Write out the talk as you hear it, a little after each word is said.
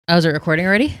Oh, is it recording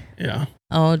already? Yeah.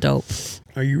 Oh, dope.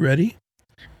 Are you ready?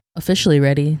 Officially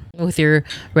ready with your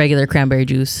regular cranberry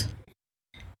juice.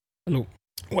 Hello.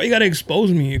 Why you gotta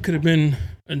expose me? It could have been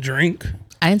a drink.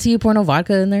 I didn't see you pour no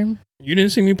vodka in there. You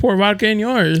didn't see me pour vodka in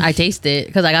yours. I taste it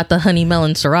because I got the honey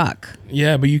melon Ciroc.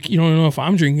 Yeah, but you don't know if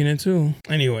I'm drinking it too.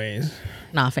 Anyways.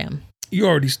 Nah, fam. You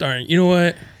already started. You know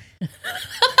what?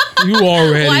 You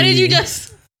already. Why did you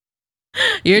just...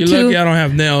 You're too... lucky I don't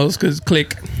have nails because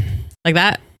click. Like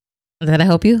that? Did that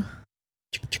help you?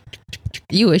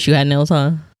 You wish you had nails,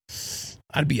 huh?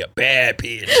 I'd be a bad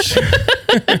bitch. Is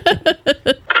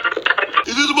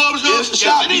this a barbershop?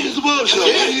 Yes, it is a barbershop.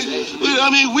 Yes. I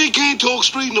mean, we can't talk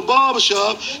street in the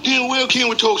barbershop. Then where can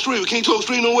we talk street? We can't talk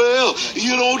street nowhere else.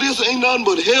 You know, this ain't nothing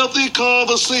but healthy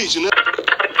conversation.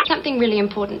 Something really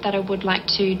important that I would like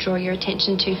to draw your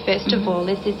attention to first of all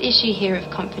is this issue here of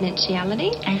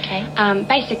confidentiality. Okay.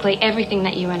 Basically, everything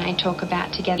that you and I talk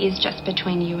about together is just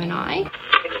between you and I.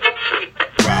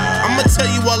 I'ma tell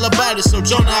you all about it, so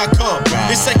Jonah I call.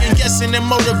 This second guessing and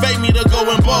motivate me to go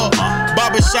and ball.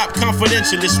 Barbershop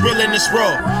confidential, it's real and it's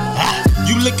raw.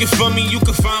 You looking for me, you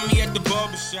can find me at the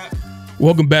barbershop.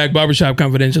 Welcome back, Barbershop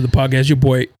Confidential, the podcast. Your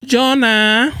boy,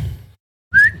 Jonah.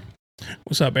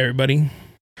 What's up, everybody?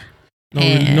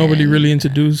 Nobody really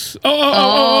introduced.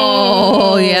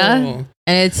 Oh, yeah. And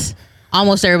it's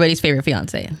almost everybody's favorite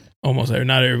fiance.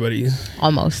 Not everybody's.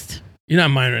 Almost. You're not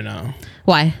mine right now.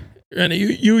 Why? And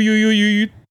you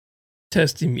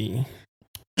testing me.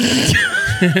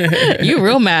 You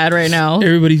real mad right now.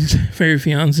 Everybody's favorite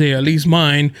fiance, at least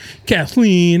mine,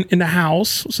 Kathleen in the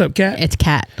house. What's up, Kat? It's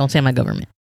Kat. Don't say my government.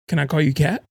 Can I call you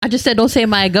Kat? I just said don't say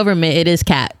my government. It is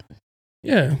Kat.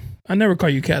 Yeah, I never call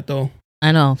you Kat though.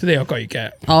 I know. Today I'll call you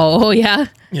Kat. Oh yeah.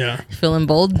 Yeah. Feeling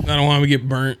bold. I don't want to get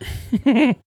burnt.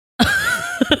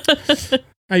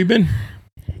 How you been?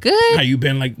 Good. How you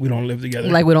been? Like we don't live together.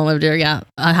 Like we don't live there. Yeah.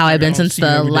 How I've been since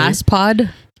the last pod.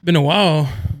 It's been a while.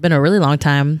 Been a really long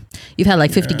time. You've had like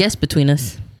 50 guests between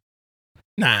us.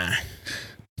 Nah.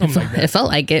 Something like that. It felt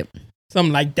like it.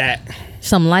 Something like that.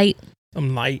 Some light.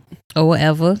 Or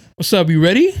whatever. What's up? You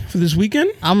ready for this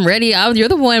weekend? I'm ready. You're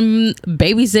the one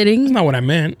babysitting. That's not what I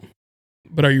meant.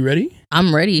 But are you ready?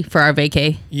 I'm ready for our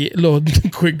vacay. Yeah, a little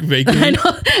quick vacay. I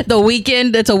know. The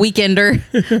weekend, it's a weekender.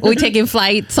 We're taking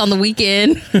flights on the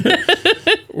weekend.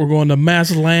 We're going to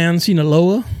Mazatlan,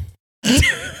 Sinaloa.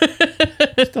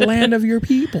 It's the land of your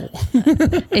people.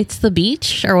 It's the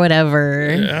beach or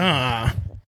whatever. Yeah.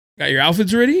 Got your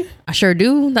outfits ready? I sure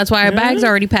do. That's why our bags are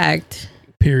already packed.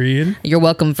 Period. You're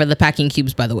welcome for the packing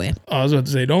cubes, by the way. I was about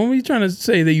to say, don't be trying to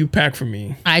say that you pack for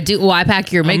me. I do. Well, I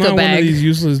pack your makeup I'm not bag. one of these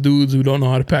useless dudes who don't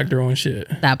know how to pack their own shit.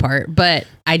 That part. But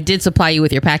I did supply you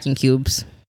with your packing cubes.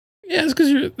 Yeah, it's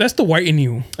because that's the white in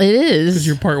you. It is. Because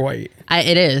you're part white.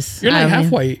 It is. You're like half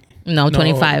white. No,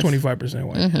 25. 25%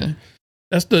 white. Mm-hmm.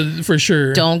 That's the for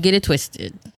sure. Don't get it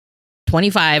twisted.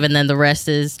 25 and then the rest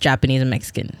is Japanese and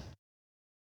Mexican.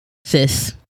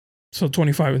 Sis. So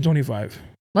 25 and 25.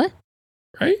 What?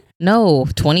 Right? No,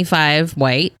 25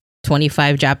 white,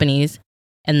 25 Japanese,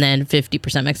 and then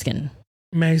 50% Mexican.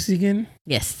 Mexican?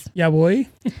 Yes. Yeah, boy.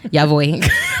 Yeah, boy.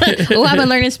 Oh, I've been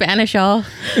learning Spanish, y'all.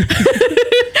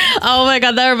 Oh my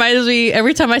God, that reminds me.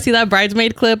 Every time I see that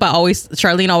bridesmaid clip,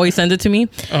 Charlene always sends it to me.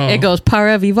 Oh. It goes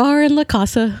para vivar en la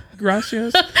casa.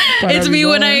 Gracias. It's me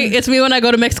when I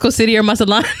go to Mexico City or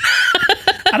Mazatlan.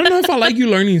 I don't know if I like you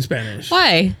learning Spanish.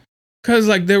 Why? Because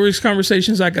like there was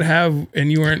conversations I could have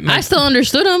and you weren't. Like, I still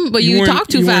understood them, but you talk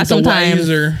too fast sometimes.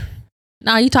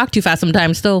 No, you talk too fast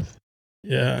sometimes still.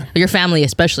 Yeah. Your family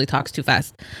especially talks too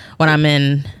fast when I'm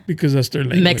in. Because that's their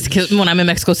language. When I'm in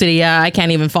Mexico City, yeah, I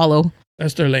can't even follow.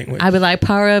 That's their language. I'd be like,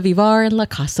 para vivar en la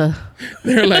casa.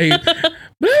 They're like,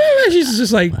 she's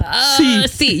just like,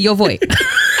 sí, yo voy.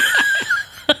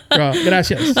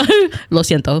 Gracias. Lo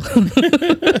siento.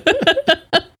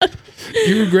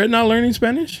 You regret not learning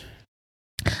Spanish?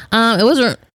 It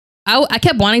wasn't. I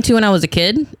kept wanting to when I was a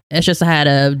kid. It's just I had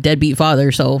a deadbeat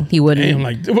father, so he wouldn't. And I'm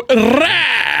like,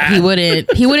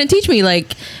 he wouldn't teach me.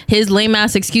 Like his lame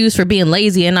ass excuse for being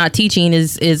lazy and not teaching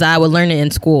is I would learn it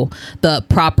in school the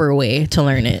proper way to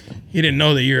learn it. He didn't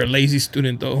know that you're a lazy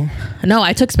student though. No,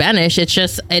 I took Spanish. It's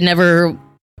just it never.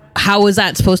 How was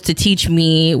that supposed to teach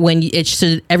me when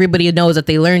everybody knows that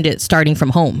they learned it starting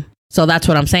from home? So that's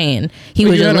what I'm saying. He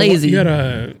was just lazy. You had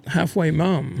a half white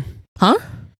mom, huh?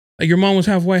 Like your mom was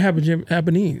half white, half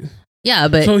Japanese. Yeah,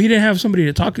 but so he didn't have somebody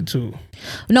to talk it to.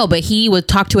 No, but he would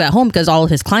talk to at home because all of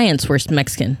his clients were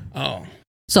Mexican. Oh,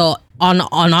 so on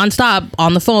nonstop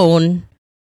on the phone,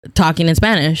 talking in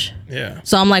Spanish. Yeah.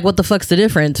 So I'm like, what the fuck's the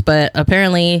difference? But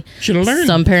apparently, should have learned.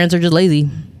 Some parents are just lazy.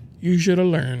 You should have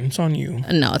learned. It's on you.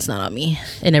 No, it's not on me.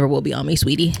 It never will be on me,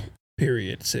 sweetie.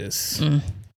 Period, sis.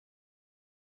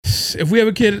 If we have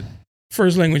a kid,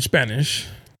 first language Spanish.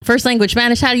 First language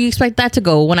Spanish, how do you expect that to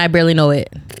go when I barely know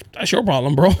it? That's your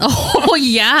problem, bro. Oh,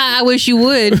 yeah. I wish you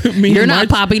would. You're not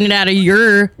popping it out of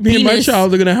your Me penis. and my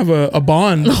child are going to have a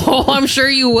bond. Oh, I'm sure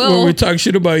you will. Where we talk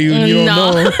shit about you and you don't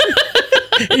know.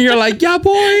 And you're like, yeah,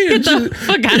 boy. Get the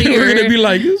fuck out of here. We're going to be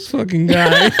like, this fucking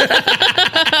guy.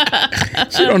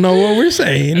 She don't know what we're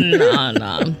saying.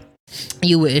 No.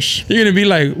 You wish. You're going to be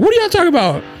like, what are y'all talking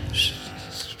about?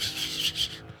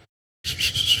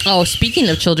 Oh, speaking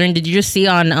of children, did you just see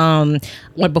on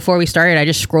before we started, I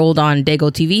just scrolled on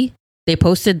Dago TV. They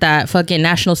posted that fucking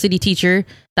National City teacher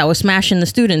that was smashing the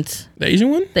students. The Asian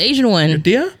one? The Asian one. Your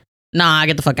tia? Nah,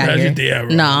 get the fuck out of here. Your tia,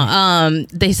 bro. Nah.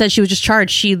 They said she was just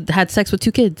charged. She had sex with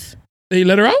 2 kids. They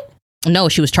let her out? No,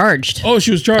 she was charged. Oh,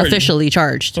 she was charged. Officially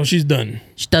charged. So she's done.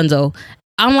 She's donezo.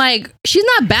 I'm like, she's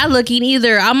not bad looking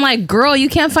either. I'm like, girl, you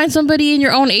can't find somebody in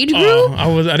your own age group? I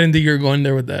didn't think you were going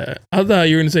there with that. I thought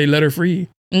you were going to say let her free.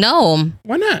 No.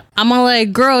 Why not? I'm all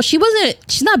like, girl, she's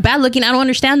not bad looking. I don't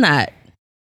understand that.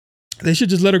 They should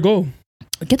just let her go.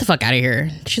 Get the fuck out of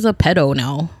here. She's a pedo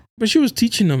now. But she was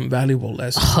teaching them valuable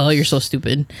lessons. Oh, you're so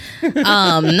stupid.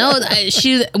 No,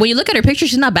 when you look at her picture,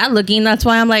 she's not bad looking. That's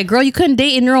why I'm like, girl, you couldn't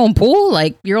date in your own pool,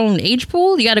 like your own age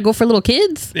pool. You got to go for little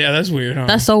kids. Yeah, that's weird, huh?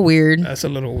 That's so weird. That's a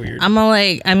little weird. I'm all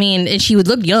like, I mean, and she would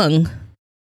look young.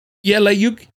 Yeah, like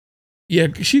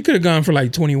she could have gone for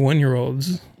like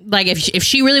 21-year-olds. Like if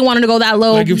she really wanted to go that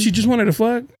low. Like if she just wanted to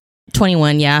fuck.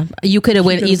 21, yeah. You could have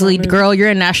went easily. Girl, you're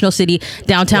in National City.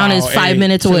 Downtown is 5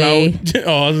 minutes away. Yeah.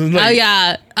 I was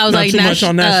not like, too much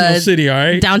on National City, all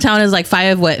right? Downtown is like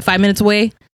 5 minutes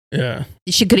away? Yeah.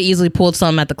 She could have easily pulled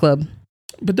some at the club.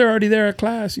 But they're already there at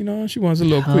class, you know? She wants a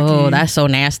little quickie. Oh, that's so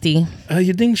nasty.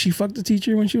 You think she fucked the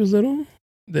teacher when she was little?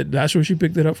 That's where she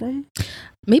picked it up from?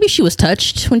 Maybe she was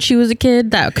touched when she was a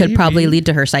kid. That could probably lead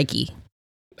to her psyche.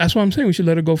 That's what I'm saying. We should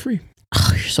let her go free.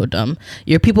 Oh, you're so dumb.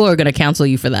 Your people are going to cancel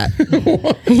you for that.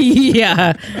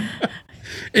 Yeah.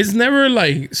 It's never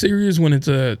like serious when it's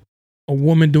a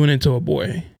woman doing it to a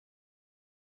boy.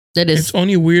 It is. It's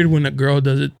only weird when a girl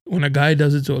does it, when a guy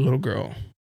does it to a little girl.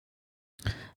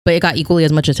 But it got equally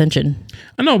as much attention.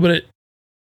 I know, but it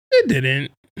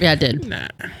didn't. Yeah, it did. Nah.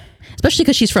 Especially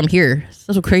because she's from here. That's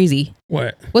so crazy.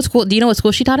 What? What school? Do you know what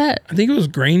school she taught at? I think it was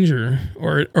Granger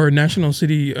or National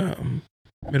City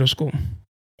Middle School.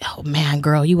 Oh man,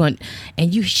 girl, you went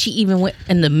and she even went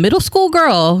in the middle school,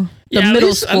 girl. At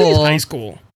least high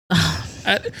school.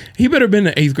 He better been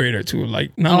an 8th grader too.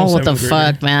 Like, not what the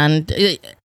fuck, man?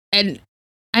 And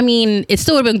I mean, it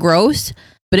still would have been gross.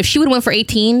 But if she would have went for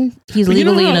 18, he's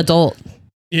legally an adult.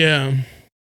 Yeah.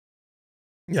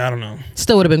 Yeah, I don't know.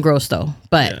 Still would have been gross though.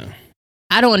 But yeah.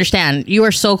 I don't understand. You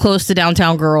are so close to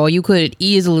downtown, girl. You could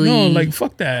easily. No, like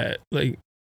fuck that. Like,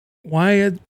 why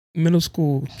a middle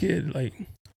school kid? Like,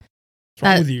 what's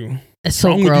wrong with you? It's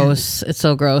so gross. It's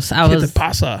so gross.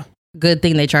 Good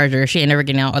thing they charged her. She ain't never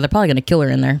getting out. Or they're probably gonna kill her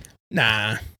in there.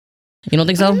 Nah. You don't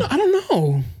think so? I don't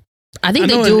know. I think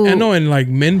they do. I know in like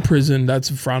men prison that's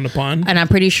frowned upon, and I'm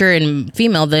pretty sure in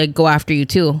female they go after you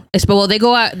too. They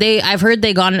go out. I've heard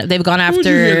they've gone after. Where'd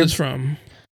you hear this from?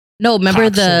 No,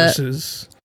 remember sources.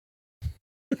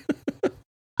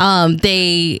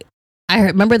 I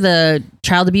remember the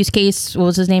child abuse case. What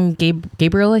was his name?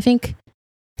 Gabriel, I think.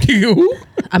 You?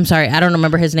 I'm sorry, I don't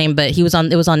remember his name, but it was on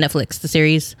Netflix, the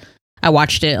series. I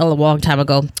watched it a long time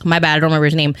ago. My bad, I don't remember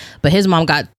his name. But his mom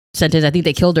got sentenced. I think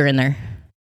they killed her in there.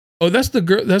 Oh, that's the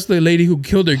girl. That's the lady who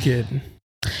killed her kid.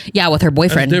 Yeah, with her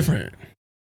boyfriend. That's different.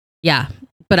 Yeah,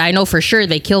 but I know for sure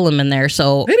they kill him in there.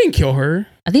 So they didn't kill her.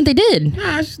 I think they did.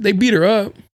 Nah, they beat her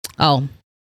up. Oh,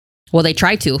 well, they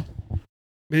tried to.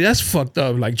 That's fucked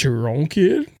up. Like your own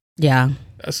kid. Yeah.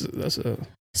 That's a.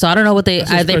 So I don't know what they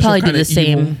probably do the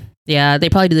same. Evil. Yeah, they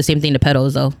probably do the same thing to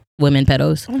pedos though. Women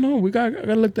pedos. I don't know. I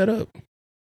gotta look that up.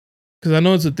 Because I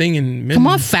know it's a thing in men's. Come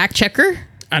on, fact checker.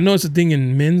 I know it's a thing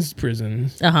in men's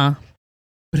prisons. But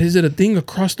is it a thing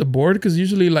across the board? Because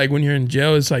usually, like when you're in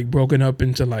jail, it's like broken up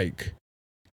into like,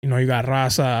 you know, you got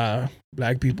raza,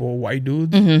 black people, white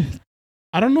dudes. Mm-hmm.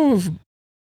 I don't know if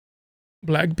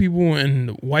black people and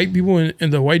white people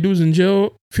and the white dudes in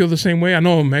jail feel the same way. I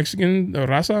know Mexican, the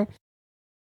raza,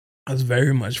 that's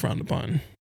very much frowned upon.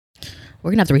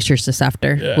 We're gonna have to research this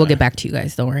after. Yeah. We'll get back to you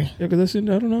guys. Don't worry. Yeah, because I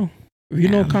don't know. If you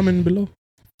know, comment below.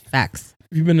 Facts.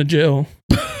 If you've been to jail.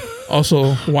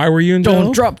 Also, why were you in jail?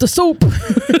 Don't drop the soap.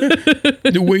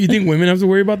 Do you think women have to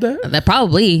worry about that? That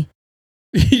probably.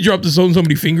 You drop the soap and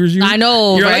somebody fingers you. I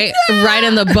know, You're right? Like, right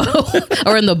in the butt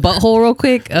or in the butthole, real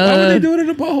quick. Why would they do it in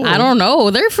the butthole? I don't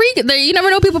know. They're freaky. You never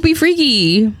know. People be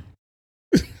freaky.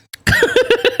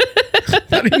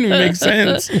 That didn't even make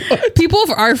sense. What? People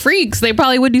are freaks. They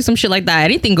probably would do some shit like that.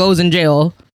 Anything goes in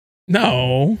jail.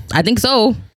 No, I think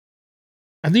so.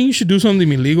 I think you should do something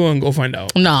illegal and go find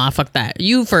out. Nah, fuck that.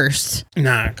 You first.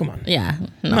 Nah, come on. Yeah,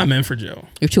 I'm not meant for jail.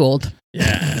 You're too old.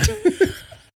 Yeah.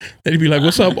 They'd be like,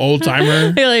 "What's up, old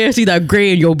timer?" Hey, like, I see that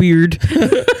gray in your beard.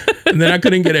 And then I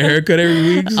couldn't get a haircut every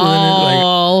week. So then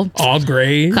it's like all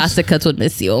gray. Classic cuts would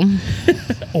miss you.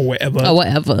 Or whatever. Or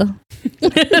whatever.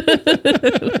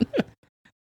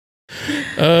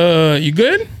 You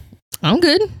good? I'm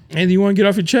good. Anything you want to get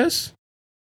off your chest?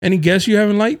 Any guests you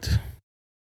haven't liked?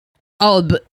 Oh,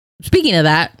 but speaking of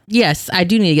that, yes, I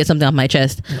do need to get something off my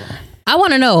chest. No. I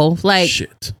want to know, like,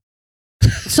 shit.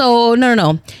 So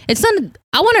no. It's not.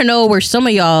 I want to know where some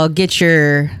of y'all get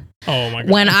your. Oh my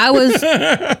god. When I was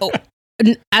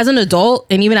as an adult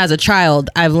and even as a child,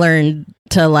 I've learned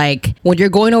to, like, when you're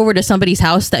going over to somebody's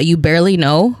house that you barely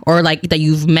know or like that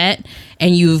you've met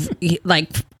and you've like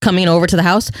coming over to the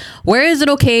house, where is it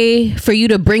okay for you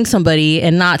to bring somebody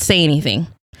and not say anything?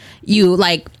 You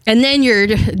like, and then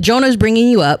Jonah's bringing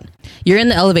you up. You're in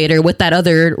the elevator with that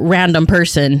other random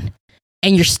person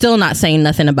and you're still not saying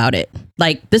nothing about it.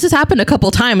 Like, this has happened a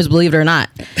couple times, believe it or not.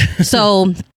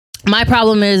 So my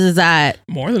problem is that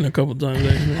more than a couple times,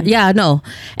 actually. Yeah, no.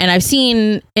 And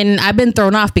I've been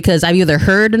thrown off because I've either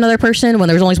heard another person when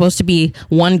there's only supposed to be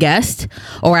one guest,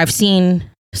 or I've seen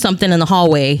something in the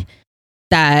hallway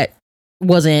that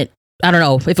wasn't, I don't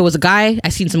know. If it was a guy, I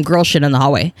seen some girl shit in the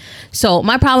hallway. So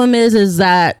my problem is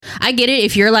that I get it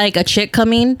if you're like a chick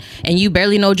coming and you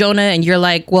barely know Jonah and you're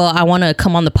like, well, I want to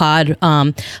come on the pod,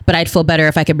 but I'd feel better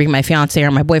if I could bring my fiance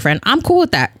or my boyfriend. I'm cool with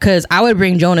that because I would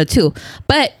bring Jonah too.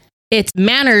 But it's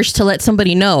manners to let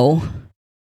somebody know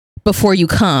before you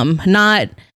come, not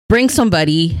bring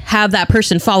somebody, have that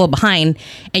person follow behind,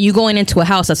 and you going into a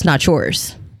house that's not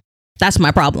yours. That's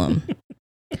my problem.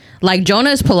 Like,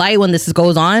 Jonah is polite when this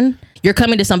goes on. You're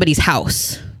coming to somebody's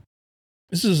house.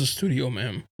 This is a studio,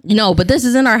 ma'am. No, but this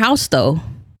is in our house, though.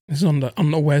 This is on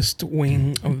the west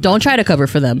wing. Don't try to cover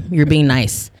for them. You're being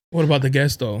nice. What about the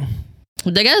guests, though?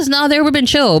 The guests, no, they would been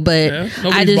chill, but Yeah?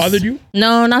 Nobody bothered you?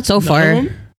 No, not so None far. of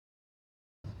them?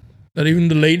 Not even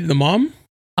the mom?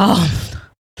 Oh.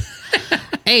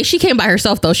 Hey, she came by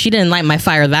herself, though. She didn't light my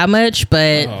fire that much,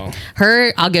 but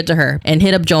her, I'll get to her and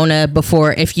hit up Jonah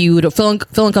before. If you feel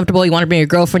uncomfortable, you want to bring your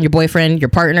girlfriend, your boyfriend, your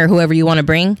partner, whoever you want to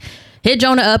bring, hit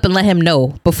Jonah up and let him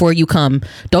know before you come.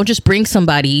 Don't just bring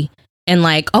somebody and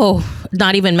like, oh,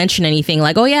 not even mention anything.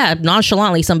 Like, oh yeah,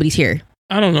 nonchalantly somebody's here.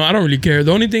 I don't know. I don't really care.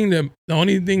 The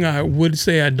only thing I would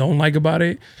say I don't like about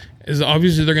it is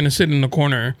obviously they're gonna sit in the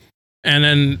corner and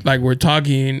then like we're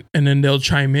talking and then they'll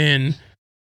chime in.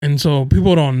 And so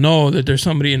people don't know that there's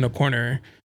somebody in the corner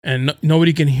and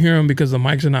nobody can hear them because the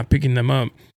mics are not picking them up.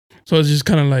 So it's just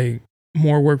kind of like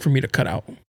more work for me to cut out.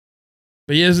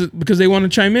 But yes, because they want to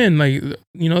chime in. Like,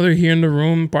 you know, they're here in the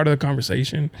room, part of the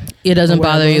conversation. It doesn't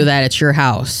bother you that it's your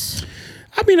house.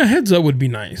 I mean, a heads up would be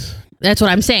nice. That's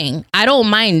what I'm saying. I don't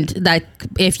mind that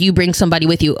if you bring somebody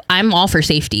with you. I'm all for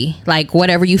safety, like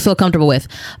whatever you feel comfortable with.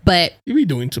 But you be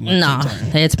doing too much. Nah,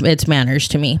 it's manners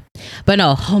to me. But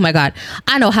no, oh my god,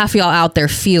 I know half of y'all out there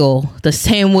feel the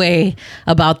same way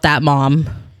about that mom.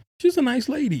 She's a nice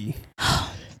lady.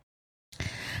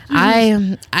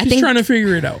 I think trying to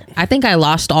figure it out. I think I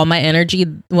lost all my energy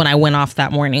when I went off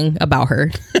that morning about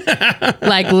her.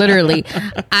 Like literally,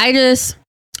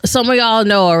 some of y'all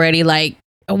know already. Like,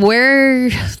 where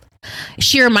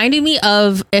she reminded me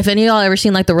of, if any of y'all ever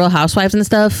seen like the Real Housewives and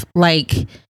stuff, like,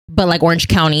 but like Orange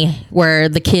County, where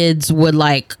the kids would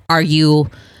like argue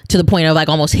to the point of like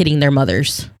almost hitting their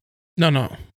mothers.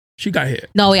 No, she got hit.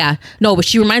 No, yeah, no, but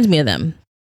she reminds me of them.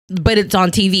 But it's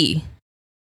on TV.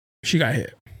 She got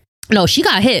hit. No, she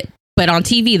got hit, but on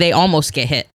TV they almost get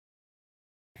hit.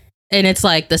 And it's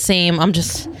like the same.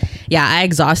 I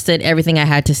exhausted everything I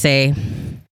had to say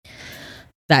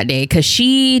that day because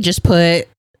she just put,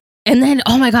 and then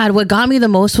oh my god, what got me the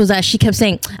most was that she kept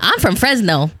saying, "I'm from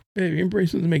Fresno." Baby,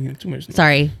 Embrace is making too much noise.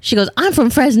 Sorry, she goes, "I'm from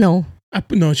Fresno."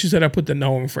 No, she said I put the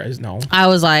no in Fresno. I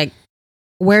was like,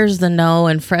 "Where's the no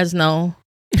in Fresno?"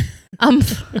 I'm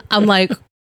like,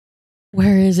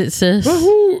 where is it, sis? But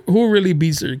who really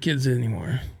beats their kids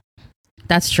anymore?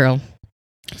 That's true.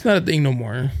 It's not a thing no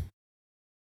more.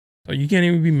 So you can't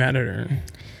even be mad at her.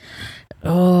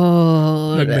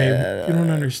 Oh, look, babe, you don't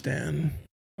understand.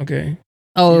 Okay.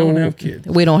 Oh, you don't have kids.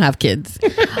 We don't have kids.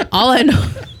 all I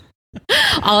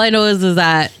know is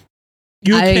that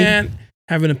you can't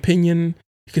have an opinion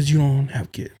because you don't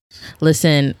have kids.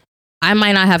 Listen, I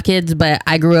might not have kids, but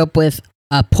I grew up with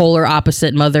a polar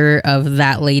opposite mother of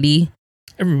that lady.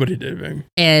 Everybody did, babe.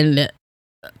 And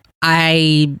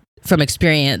I, from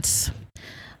experience,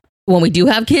 when we do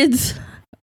have kids,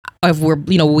 if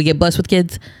we get blessed with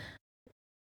kids,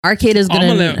 our kid is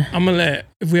gonna. I'm gonna let.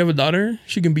 If we have a daughter,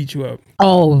 she can beat you up.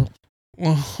 Oh,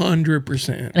 100%.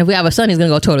 And if we have a son, he's gonna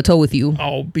go toe to toe with you.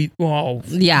 I'll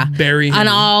bury him. And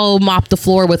I'll mop the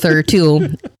floor with her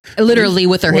too, literally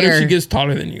with her hair. What if she gets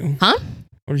taller than you? Huh?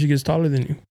 What if she gets taller than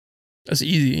you? That's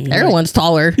easy. Everyone's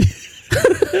taller.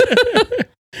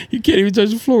 You can't even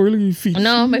touch the floor. Look at your feet.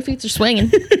 No, my feet are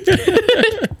swinging.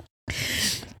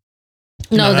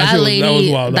 No, that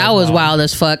lady, that was wild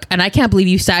as fuck. And I can't believe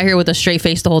you sat here with a straight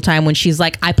face the whole time when she's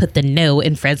like, I put the no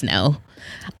in Fresno.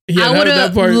 Yeah, I would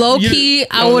have, low key,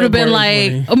 I would have been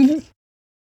like, I would have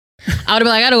been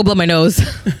like, I gotta go blow my nose.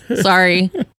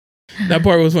 Sorry. That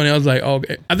part was funny. I was like, oh,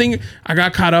 okay. I think I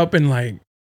got caught up in like,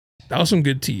 that was some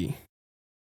good tea.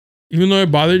 Even though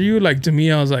it bothered you, like to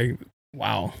me, I was like,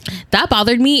 wow. That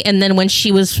bothered me. And then when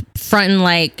she was fronting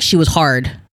like she was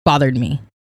hard, bothered me.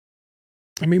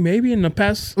 I mean, maybe in the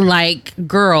past. Like,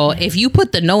 girl, if you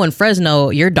put the no in Fresno,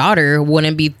 your daughter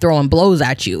wouldn't be throwing blows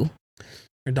at you.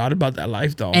 Your daughter about that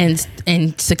life, though. And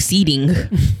succeeding.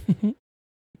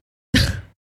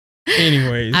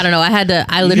 Anyways. I don't know.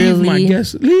 I literally.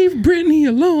 Leave Brittany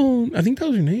alone. I think that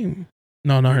was her name.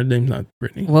 No, her name's not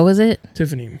Brittany. What was it?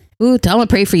 Tiffany. Ooh, I'm going to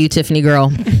pray for you, Tiffany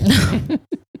girl.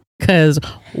 Because,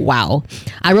 wow.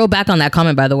 I wrote back on that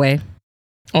comment, by the way.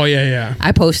 Oh, yeah.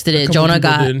 I posted it. Jonah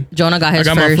got his first. I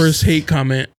got my first hate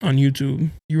comment on YouTube.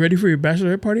 You ready for your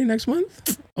bachelorette party next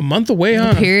month? A month away,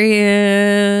 huh?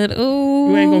 Period. Ooh.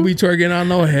 You ain't gonna be twerking on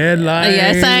no headline.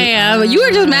 Yes, I am. You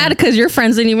were just mad because your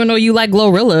friends didn't even know you like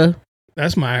Glorilla.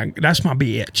 That's my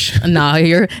bitch. Nah,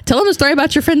 you're telling the story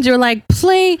about your friends. You're like,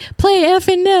 play F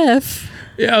and F.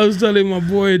 Yeah, I was telling my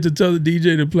boy to tell the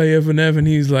DJ to play F and F, and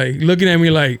he's like looking at me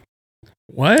like,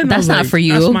 what? And that's not for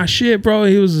you. That's my shit, bro.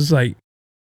 He was just like,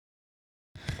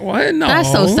 what? No.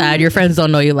 That's so sad. Your friends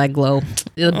don't know you like Glow.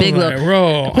 The Big Low.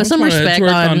 Bro, put some respect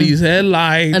on these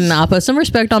headlights. Nah, put some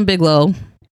respect on Big Low.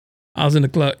 I was in the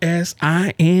club.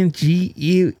 SINGLE.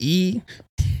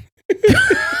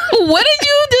 What did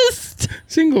you just?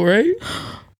 Single, right?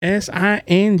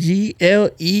 SINGLE.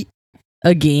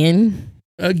 Again.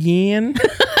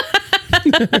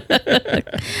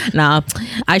 Nah,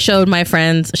 I showed my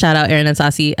friends, shout out Aaron and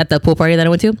Sassy, at the pool party that I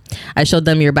went to. I showed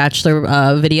them your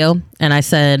bachelor video, and I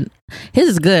said, his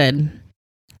is good.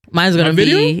 Mine's gonna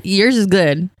be yours is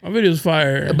good. My video's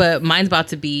fire, but mine's about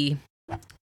to be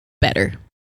better.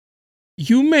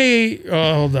 You may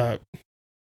hold up.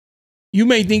 You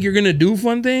may think you're gonna do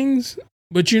fun things,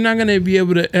 but you're not gonna be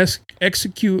able to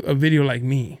execute a video like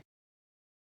me.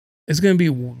 It's gonna be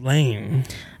lame.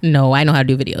 No, I know how to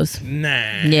do videos.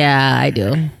 Nah. Yeah, I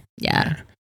do. Yeah.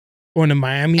 Going to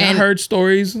Miami, I heard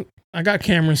stories. I got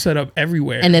cameras set up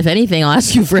everywhere. And if anything, I'll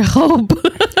ask you for help.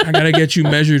 I gotta get you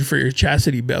measured for your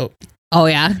chastity belt. Oh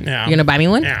yeah? Yeah. You're gonna buy me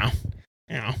one? Yeah.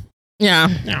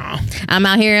 I'm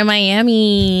out here in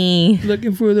Miami.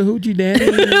 Looking for the hoochie daddy.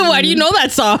 Why do you know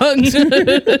that song?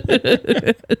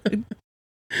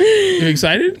 You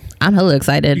excited? I'm hella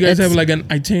excited. You guys have like an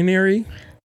itinerary?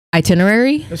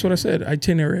 Itinerary? That's what I said.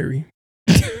 Itinerary.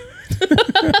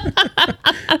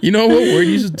 You know what word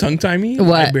used to tongue tie me?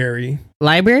 What?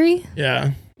 Library.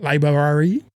 Yeah.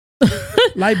 Library.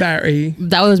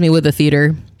 That was me with the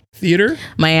theater. Theater?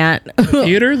 My aunt.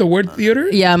 Theater? The word theater?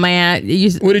 Yeah, my aunt.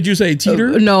 What did you say?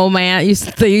 Teeter? No, my aunt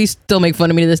they still make fun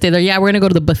of me to this day. They're yeah, we're gonna go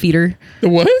to the theater. The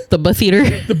what? The theater.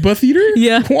 The theater?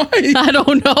 Yeah. Why? I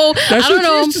don't know. That's I don't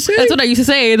know. That's what I used to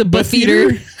say. The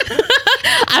theater.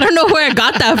 I don't know where I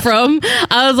got that from.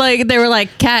 I was like, they were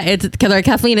like, Cat, it's because they're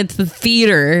Kathleen, it's the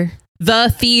theater.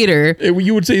 The theater.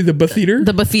 You would say the theater?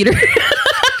 The theater.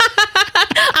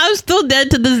 I'm still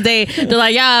dead to this day. They're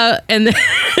like, yeah, and then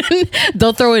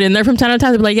they'll throw it in there from time to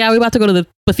time. They'll be like, yeah, we're about to go to the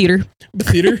theater. The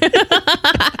theater?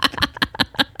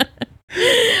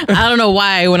 I don't know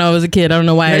why when I was a kid. I don't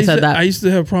know why I said that. I used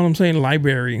to have a problem saying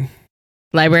library.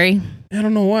 Library? I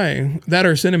don't know why. That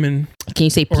or cinnamon. Can you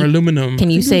say or aluminum? Can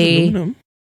you say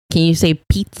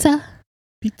pizza?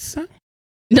 Pizza?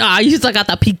 No, you just got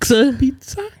the pizza.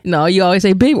 Pizza? No, you always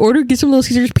say, babe, get some Little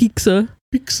Caesars pizza.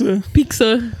 Pizza.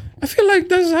 I feel like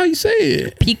that's how you say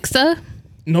it. Pizza?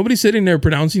 Nobody's sitting there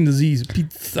pronouncing the Z's.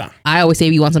 Pizza. I always say,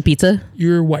 you want some pizza?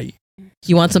 You're white.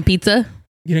 You want some pizza?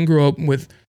 You didn't grow up with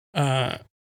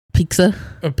pizza.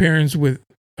 Parents with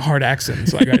hard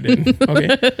accents like I did.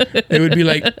 Okay. They would be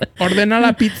like, ordena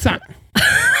la pizza.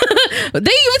 They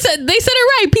said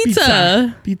it right.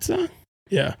 Pizza. Pizza?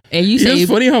 Yeah. And you say it's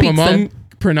funny how pizza. my mom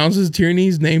pronounces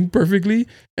Tierney's name perfectly,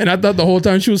 and I thought the whole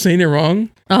time she was saying it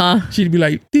wrong. She'd be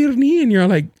like Tierney, and you're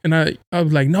like, and I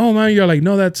was like, no, man. You're like,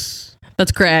 no, that's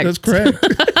correct. That's correct.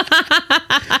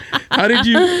 How did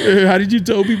you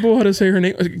tell people how to say her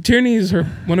name? Tierney is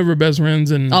one of her best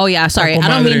friends, and oh yeah, sorry, I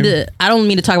don't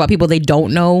mean to talk about people they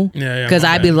don't know. Yeah, because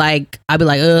I'd be like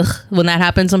ugh when that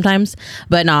happens sometimes.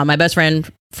 But no, my best friend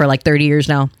for like 30 years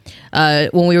now.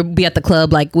 When we would be at the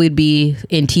club, like we'd be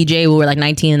in TJ, we were like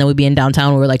 19, and then we'd be in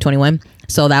downtown, we were like 21.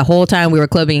 So that whole time we were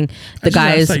clubbing, the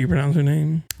guys. That's how you pronounce her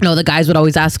name. No, the guys would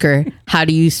always ask her, how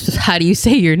do you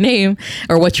say your name,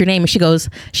 or what's your name? And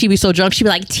she'd be so drunk, she'd be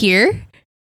like, Tierney.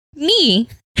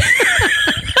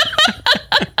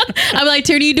 I'd be like,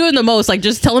 Tierney, you doing the most? Like,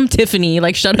 just tell him Tiffany.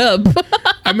 Like, shut up.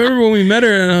 I remember when we met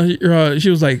her, and she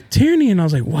was like Tierney, and I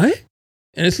was like, what?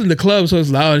 And it's in the club, so it's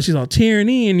loud. And she's all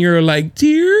Tierney, and you're like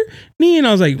Tierney, and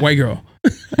I was like, white girl.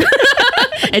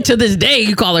 And to this day,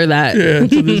 you call her that. Yeah,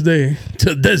 to this day.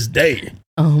 To this day.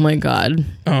 Oh my God.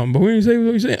 But what were you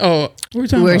saying? Oh, what were we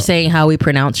talking about? We're saying how we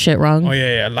pronounce shit wrong. Oh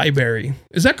yeah, library.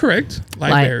 Is that correct?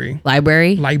 Library.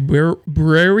 Library.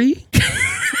 Library.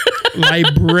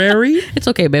 Library. It's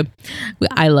okay, babe.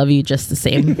 I love you just the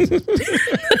same.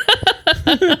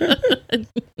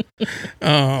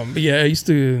 But yeah, I used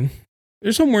to.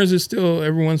 There's some words that still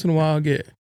every once in a while get.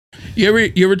 You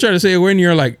ever try to say a word and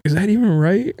you're like, is that even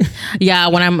right? Yeah,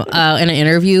 when I'm in an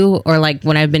interview, or like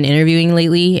when I've been interviewing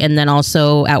lately, and then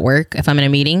also at work, if I'm in a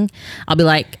meeting, I'll be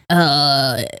like,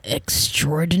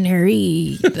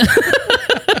 extraordinary.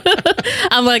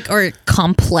 I'm like, or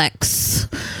complex.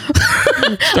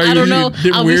 I don't know.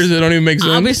 Words that don't even make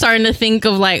sense. I'll be starting to think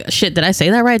of like, shit, did I say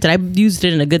that right? Did I use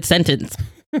it in a good sentence?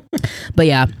 But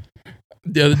yeah.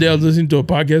 The other day I was listening to a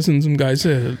podcast, and some guy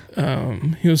said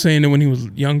he was saying that when he was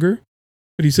younger,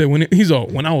 but he said when I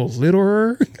was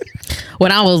littler.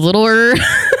 When I was littler,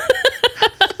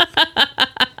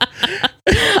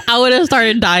 I would have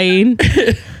started dying.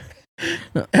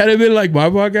 Had it been like my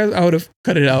podcast, I would have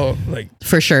cut it out, like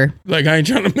for sure. Like I ain't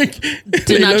trying to make.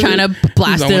 Not trying to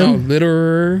blast him. When I was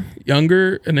littler,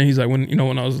 younger, and then he's like, when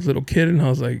I was a little kid, and I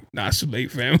was like, nah, it's too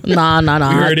late, fam. Nah.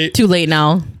 We heard it. Too late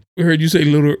now. We heard you say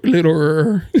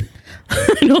littler.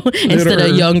 Instead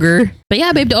of younger. But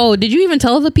yeah, babe. Oh, did you even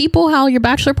tell the people how your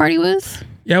bachelor party was?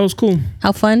 Yeah, it was cool.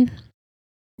 How fun?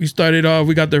 We started off.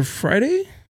 We got there Friday.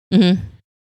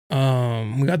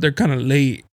 Mm-hmm. We got there kind of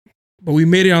late, but we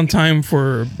made it on time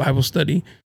for Bible study.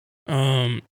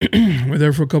 We're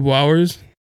there for a couple hours.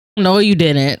 No, you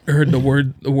didn't. I heard the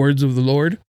words of the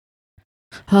Lord.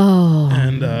 Oh.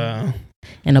 And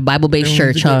in a Bible-based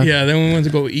church, huh? Yeah. Then we went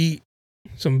to go eat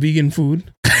some vegan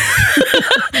food.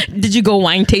 Did you go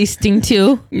wine tasting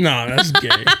too? No, that's gay.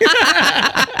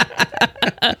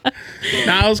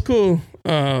 Nah, it was cool.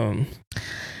 It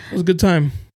was a good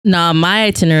time. Nah, my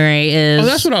itinerary is. Oh,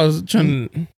 that's what I was trying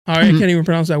to. I can't even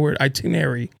pronounce that word.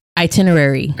 Itinerary.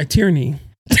 Itinerary. Itinerary.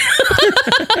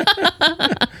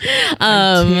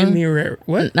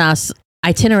 What? Nah,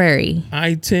 itinerary.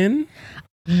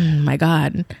 My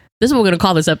God. This is what we're going to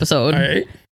call this episode. All right.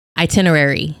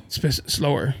 Itinerary.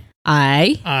 Slower.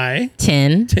 Airy.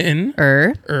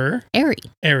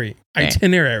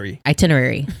 Itinerary.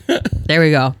 There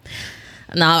we go.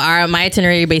 Now, my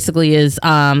itinerary basically is,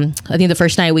 I think the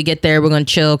first night we get there, we're going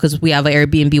to chill because we have an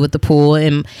Airbnb with the pool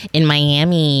in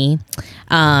Miami.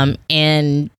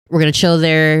 And we're going to chill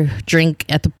there, drink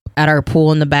at our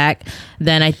pool in the back.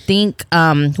 Then I think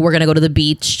we're going to go to the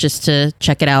beach just to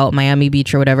check it out, Miami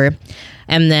Beach or whatever.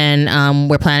 And then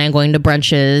we're planning on going to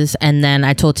brunches. And then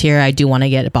I told Tierra I do want to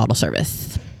get a bottle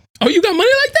service. Oh, you got money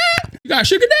like that? You got a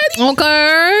sugar daddy?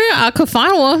 Okay, I could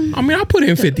find one. I mean, I'll put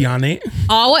in 50 on it.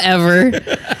 Oh, whatever.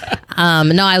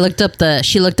 No,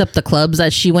 she looked up the clubs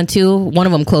that she went to. One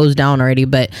of them closed down already,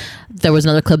 but there was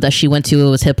another club that she went to. It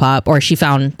was hip hop, or she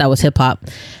found that was hip hop.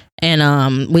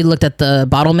 And we looked at the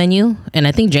bottle menu, and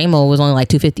I think JMO was only like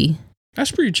 $250.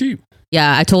 That's pretty cheap.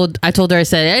 Yeah, I told her, I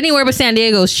said, anywhere but San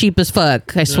Diego is cheap as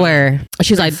fuck. I swear.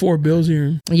 She's like $4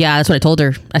 here. Yeah, that's what I told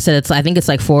her. I said, I think it's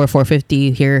like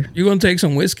 $4.50 here. You gonna take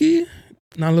some whiskey?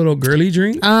 Not a little girly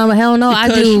drink? Hell no. Because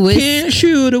I do. You can't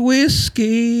shoot a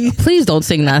whiskey. Please don't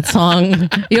sing that song.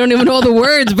 You don't even know the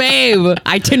words, babe.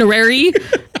 Itinerary.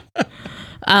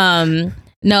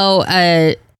 No,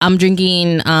 I'm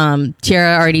drinking,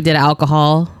 Tiara already did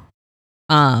alcohol.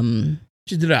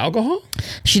 She did alcohol?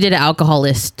 She did an alcohol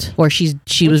list, or she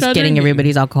was getting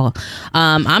everybody's alcohol.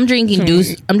 I'm drinking Deuce.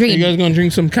 You guys gonna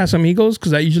drink some Casamigos?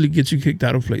 Because that usually gets you kicked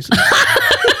out of places.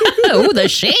 Ooh, the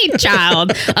shade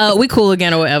child. We cool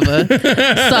again or whatever. So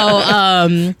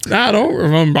I don't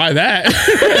remember by that.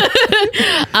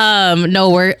 no,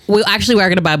 we're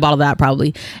gonna buy a bottle of that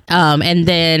probably. And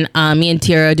then me and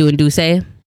Tira doing Douce.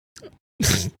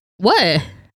 What?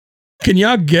 Can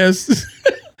y'all guess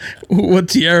what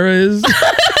Tiara is?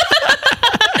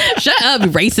 Shut up,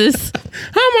 racist.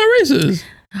 How am I racist?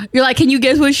 You're like, can you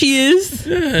guess what she is?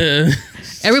 Yeah.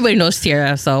 Everybody knows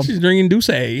Tierra, so she's drinking Douce.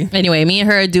 Anyway, me and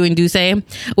her are doing Douce.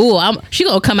 Ooh, she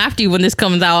gonna come after you when this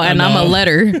comes out, and I'm a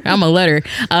letter. Me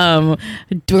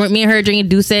and her drinking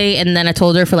Douce, and then I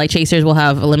told her for like chasers we'll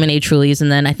have lemonade Trulies,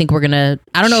 and then I think we're gonna.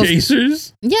 I don't know.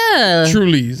 Chasers. Yeah.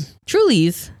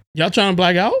 Trulies. Y'all trying to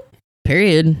black out?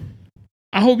 Period.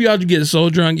 I hope y'all get so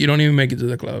drunk you don't even make it to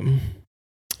the club.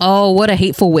 Oh, what a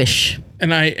hateful wish.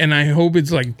 And I hope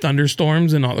it's like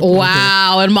thunderstorms and all the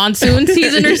wow, and monsoon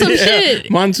season or some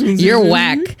shit. Monsoon season. You're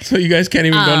whack. So you guys can't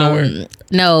even go nowhere.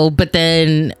 No, but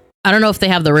then I don't know if they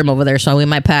have the rim over there, so we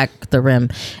might pack the rim.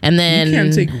 And then you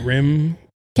can't take rim.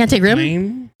 Can't take rim?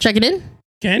 Plane? Check it in?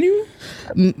 Can you?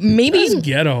 Maybe. That's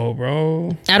ghetto,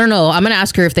 bro. I don't know. I'm gonna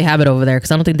ask her if they have it over there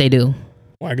because I don't think they do.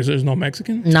 Why? Because there's no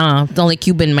Mexican? Nah, it's only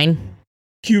Cuban, man.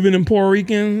 Cuban and Puerto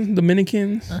Rican,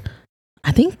 Dominicans.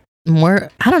 I think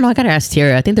more. I don't know. I gotta ask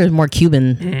Tierra. I think there's more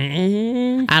Cuban.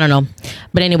 Mm-hmm. I don't know.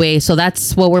 But anyway, so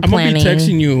that's what we're planning. I'm gonna be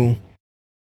texting you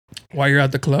while you're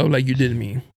at the club, like you did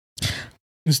me.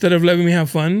 Instead of letting me have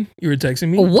fun, you were texting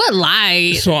me. What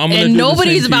lie? So I'm gonna and do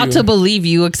nobody's the same about to believe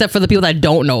you except for the people that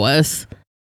don't know us.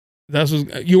 That's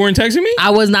what you weren't texting me. I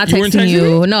was not texting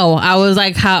you. No, I was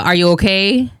like, "How are you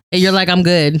okay?" And you're like, "I'm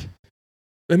good."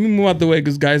 Let me move out the way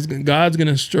because God's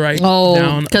gonna strike down.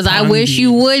 Oh, because I wish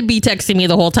you would be texting me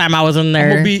the whole time I was in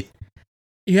there.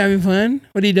 You having fun?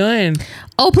 What are you doing?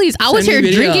 Oh, please! I was here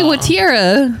drinking with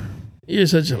Tierra. You're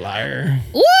such a liar.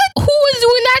 What? Who was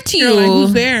doing that to you? You're like,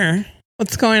 who's there?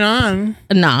 What's going on?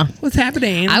 Nah. What's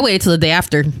happening? I waited till the day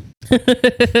after.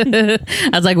 I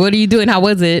was like, "What are you doing? How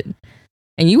was it?"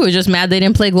 And you were just mad they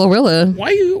didn't play Glorilla. Why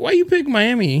you pick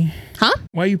Miami? Huh?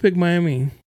 Why you pick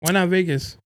Miami? Why not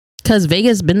Vegas? Because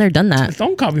Vegas been there, done that.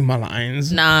 Don't copy my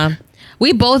lines. Nah.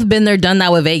 We both been there, done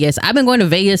that with Vegas. I've been going to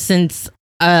Vegas since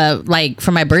like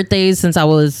for my birthdays when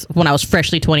I was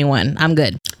freshly 21. I'm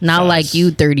good. Not like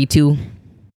you 32.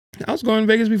 I was going to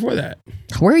Vegas before that.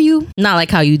 Where are you? Not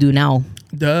like how you do now.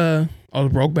 Duh. I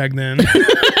was broke back then.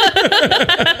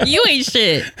 You ain't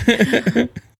shit.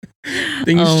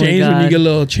 Things change when you get a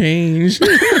little change.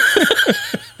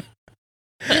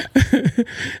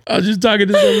 I was just talking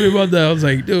to somebody about that. I was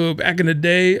like, dude, back in the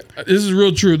day, this is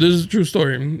real true. This is a true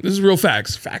story. This is real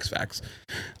facts. Facts.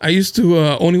 I used to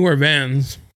only wear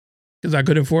Vans because I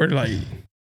couldn't afford like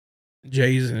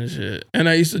J's and shit. And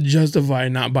I used to justify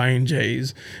not buying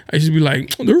J's. I used to be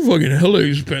like, they're fucking hella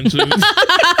expensive.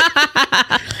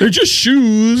 They're just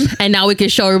shoes. And now we can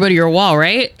show everybody your wall,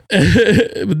 right?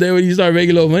 But then when you start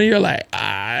making a little money, you're like,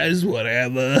 it's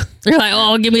whatever. You're like,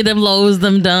 oh, give me them lows,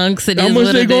 them dunks. It How is much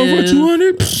what they it going is. for?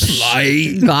 200?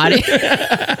 Slight. Got it.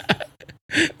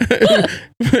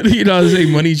 You know how to say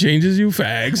money changes you?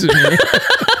 Facts.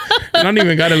 I don't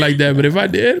even got it like that. But if I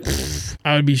did,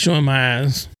 I would be showing my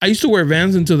ass. I used to wear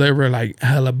Vans until they were like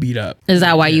hella beat up. Is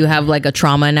that why you have like a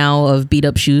trauma now of beat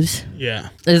up shoes? Yeah.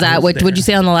 Is that what you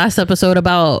say on the last episode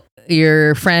about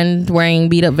your friend wearing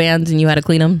beat up Vans and you had to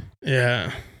clean them?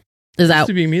 Yeah. Is that used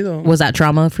to be me though? Was that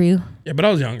trauma for you? Yeah, but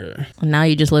I was younger. Now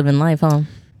you just living life, huh?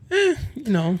 You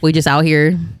know. We just out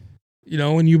here. You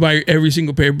know, when you buy every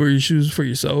single pair of your shoes for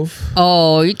yourself.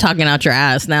 Oh, you're talking out your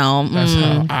ass now. That's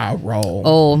how I roll.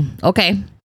 Oh, okay.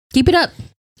 Keep it up.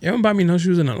 You haven't bought me no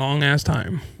shoes in a long ass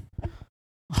time.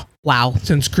 Wow.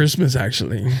 Since Christmas,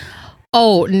 actually.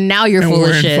 Oh, now you're full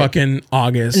of shit. Fucking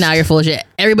August. Now you're full of shit.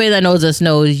 Everybody that knows us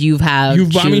knows you've bought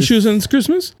me shoes since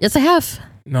Christmas? Yes, I have.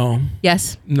 No.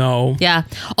 Yes. No. Yeah.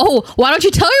 Oh, why don't you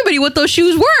tell everybody what those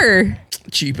shoes were?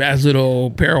 Cheap ass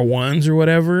little pair of ones or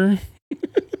whatever.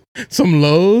 Some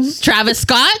lows. Travis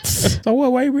Scott's. So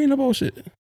what? Why are you bringing up bullshit?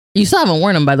 You still haven't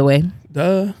worn them, by the way.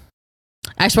 Duh.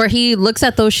 I swear he looks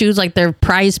at those shoes like they're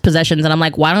prized possessions, and I'm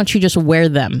like, why don't you just wear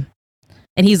them?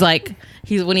 And he's like,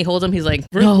 when he holds them, he's like,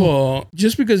 First of all,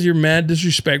 just because you're mad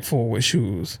disrespectful with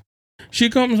shoes, she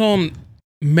comes home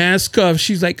mad scuffed.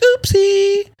 She's like,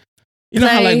 oopsie. You know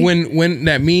how like when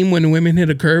that meme when women hit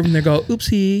a curve and they go,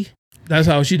 oopsie. That's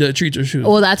how she treats her shoes.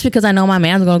 Well, that's because I know my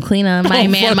man's gonna clean them. My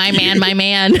man.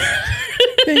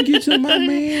 Thank you to my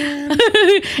man.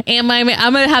 And my man,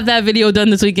 I'm gonna have that video done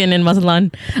this weekend in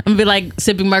Mazatlan. I'm gonna be like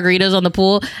sipping margaritas on the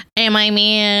pool. And my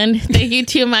man, thank you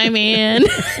to my man.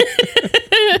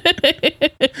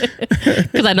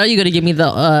 Because I know you're gonna give me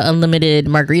the unlimited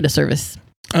margarita service.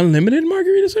 Unlimited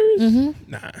margarita service?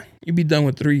 Nah, you'd be done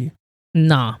with 3.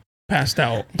 Nah. Passed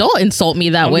out. Don't insult me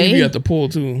that I'll way. leave you at the pool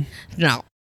too. No.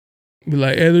 Be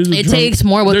like, hey, it takes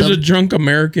more with there's them. a drunk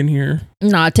American here.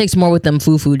 No, it takes more with them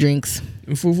foo drinks.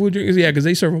 And foo drinks? Yeah, because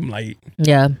they serve them light.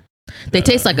 Yeah. They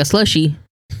taste like a slushie.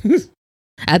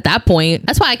 At that point.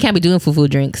 That's why I can't be doing foo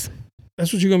drinks.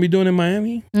 That's what you're going to be doing in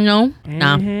Miami? No.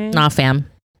 Nah, fam.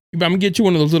 I'm going to get you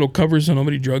one of those little covers so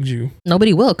nobody drugs you.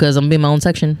 Nobody will, because I'm in my own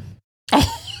section.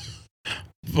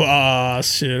 Oh,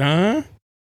 shit, huh?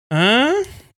 Huh?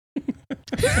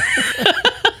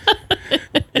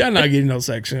 Y'all not getting no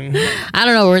section. I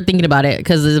don't know. We're thinking about it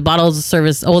because the bottles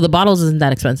service. Oh, the bottles isn't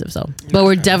that expensive, so. But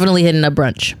we're definitely hitting a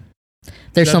brunch.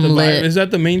 There's some lit. Is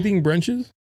that the main thing? Brunches?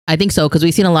 I think so because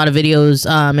we've seen a lot of videos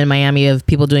in Miami of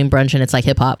people doing brunch and it's like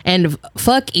hip hop. And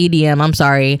fuck EDM. I'm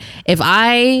sorry. If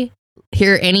I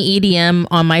hear any EDM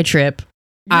on my trip,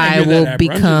 I will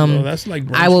become. That's like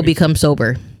I will become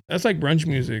sober. That's like brunch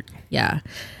music. Yeah.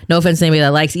 No offense to anybody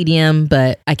that likes EDM,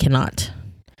 but I cannot.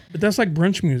 But that's like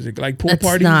brunch music, like pool That's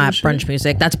party. That's not brunch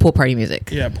music. That's pool party music.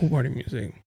 Yeah, pool party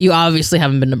music. You obviously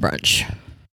haven't been to brunch.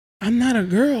 I'm not a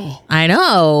girl. I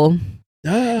know.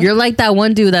 Duh. You're like that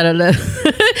one dude that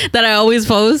that I always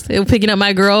post picking up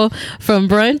my girl from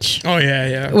brunch. Oh yeah,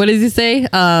 yeah. What does he say?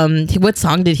 What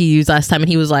song did he use last time? And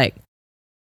he was like,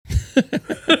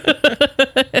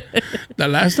 the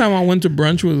last time I went to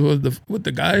brunch was with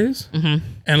the guys,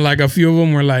 and like a few of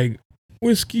them were like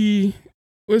whiskey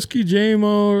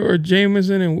J-Mo or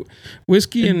Jameson and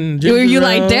whiskey and were you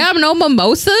like, damn, no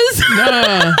mimosas?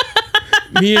 Nah.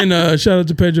 Me and shout out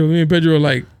to Pedro. Me and Pedro were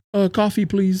like, coffee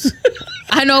please.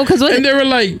 I know, and they were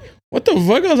like, what the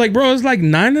fuck? I was like, bro, it's like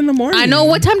 9 a.m. I know.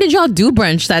 What time did y'all do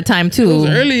brunch that time too? It was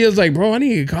early. It was like, bro, I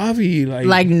need coffee.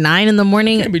 Like 9 a.m. I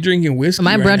can't be drinking whiskey.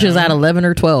 My brunch is at 11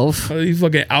 or 12. These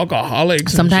fucking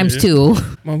alcoholics. Sometimes 2.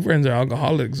 My friends are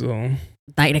alcoholics, so.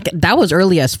 That was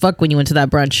early as fuck when you went to that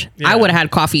brunch. Yeah. I would have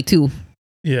had coffee too.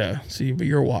 Yeah, see, but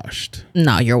you're washed.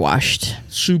 No, you're washed.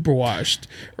 Super washed.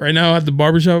 Right now at the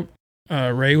barbershop,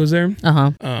 Ray was there.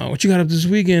 What you got up this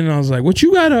weekend? And I was like, what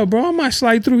you got up, bro? I might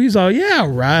slide through. He's like, yeah,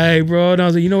 right, bro. And I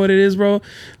was like, you know what it is, bro?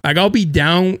 Like, I'll be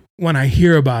down when I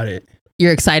hear about it.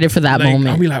 You're excited for that moment.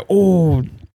 I'll be like, oh,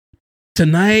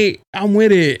 tonight I'm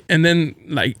with it. And then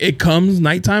like it comes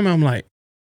nighttime, I'm like,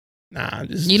 nah.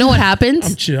 You know what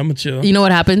happens? I'm gonna chill. You know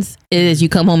what happens is you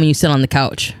come home and you sit on the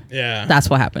couch. Yeah, that's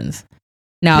what happens.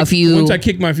 Now, once I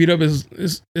kick my feet up, is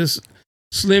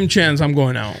slim chance I'm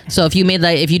going out. So if you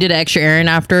did an extra errand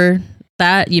after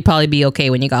that, you'd probably be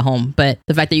okay when you got home. But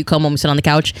the fact that you come home and sit on the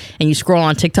couch and you scroll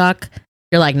on TikTok,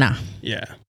 you're like, nah. Yeah,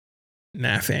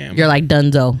 nah, fam. You're like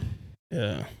dunzo.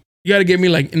 Yeah, you got to get me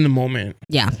like in the moment.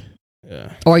 Yeah.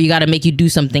 Yeah. Or you got to make you do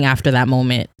something after that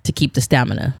moment to keep the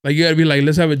stamina. Like you got to be like,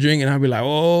 let's have a drink. And I'll be like,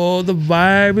 oh, the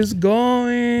vibe is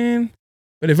going.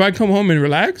 But if I come home and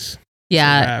relax.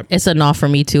 Yeah, it's a no for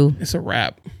me too. It's a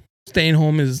wrap. Staying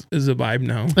home is a vibe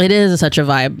now. It is such a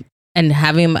vibe. And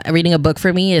reading a book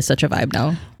for me is such a vibe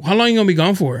now. How long are you going to be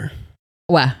gone for?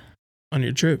 What? On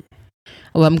your trip.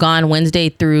 Well, I'm gone Wednesday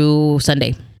through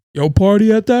Sunday. Yo,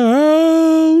 party at the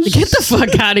house. Get the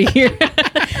fuck out of here.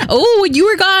 Oh, when you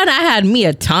were gone, I had me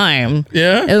a time.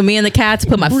 Yeah. It was me and the cats,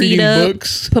 put my feet up.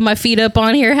 Put my feet up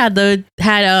on here, had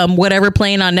whatever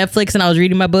playing on Netflix, and I was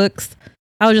reading my books.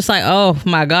 I was just like, oh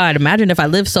my God, imagine if I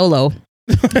lived solo.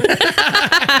 That's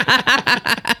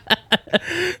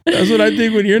what I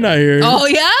think when you're not here. Oh,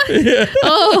 yeah? Yeah.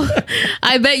 Oh,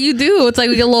 I bet you do. It's like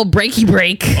we get a little breaky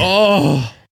break.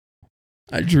 Oh,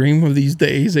 I dream of these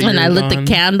days. And I lit the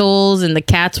candles and the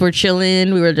cats were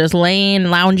chilling. We were just laying,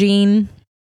 lounging.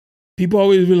 People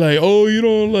always be like, oh, you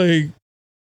don't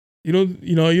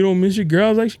miss your girl. I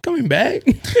was like, she's coming back.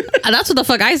 That's what the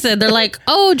fuck I said. They're like,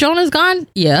 oh, Jonah's gone?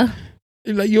 Yeah.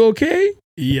 You're like, you okay?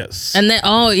 Yes. And then,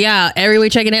 oh yeah,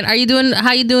 everybody checking in. How you doing?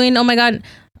 Oh my God.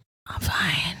 I'm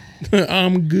fine.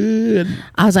 I'm good.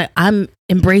 I was like, I'm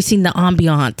embracing the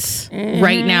ambiance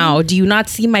right now. Do you not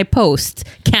see my post?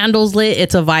 Candles lit.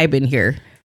 It's a vibe in here.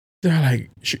 They're like,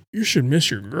 you should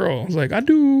miss your girl. I was like, I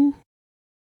do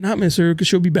not miss her because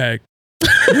she'll be back.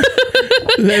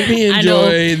 Let me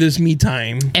enjoy this me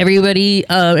time. Everybody's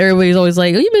always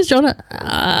like, oh, you miss Jonah?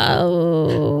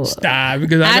 Stop.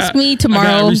 Because ask me tomorrow.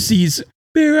 I got receipts.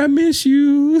 Bear, I miss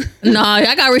you. No,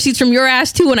 I got receipts from your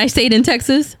ass too when I stayed in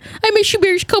Texas. I miss you,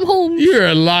 Bear. Come home. You're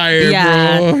a liar,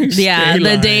 bro. Yeah.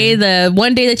 The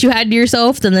one day that you had to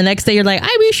yourself, then the next day you're like,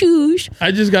 I miss you.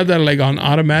 I just got that like on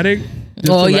automatic.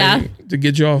 Oh, yeah. To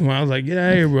get you off. I was like, get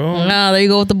out of here, bro. No, there you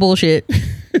go with the bullshit.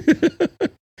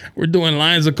 We're doing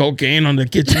lines of cocaine on the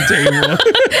kitchen table.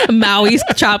 Maui's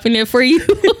chopping it for you.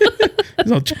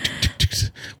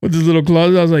 with his little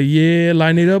closet. I was like, yeah,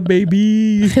 line it up,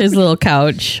 baby. His little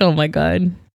couch. Oh my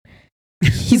God.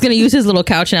 He's gonna use his little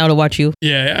couch now to watch you.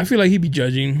 Yeah, I feel like he'd be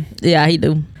judging. Yeah, he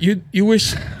do. You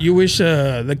wish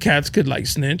the cats could like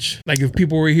snitch. Like if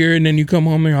people were here and then you come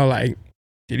home and you're like,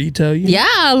 did he tell you?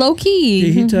 Yeah, low key.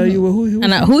 Did he tell you who he was?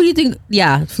 And who do you think?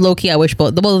 Yeah, low key. I wish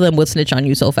both of them would snitch on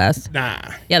you so fast. Nah.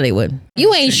 Yeah, they would.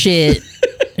 You ain't shit.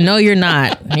 No, you're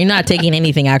not. You're not taking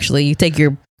anything. Actually, you take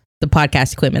the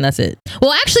podcast equipment. That's it.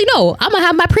 Well, actually, no. I'm gonna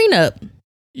have my prenup.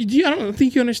 I don't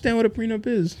think you understand what a prenup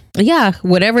is. Yeah,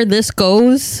 whatever this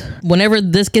goes, whenever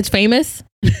this gets famous,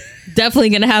 definitely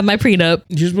gonna have my prenup.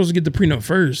 You're supposed to get the prenup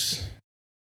first.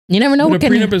 You never know what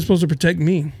prenup is supposed to protect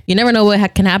me. You never know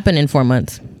what can happen in 4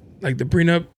 months. Like the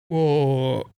prenup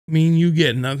will mean you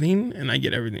get nothing and I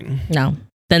get everything. No,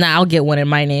 then I'll get one in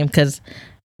my name because,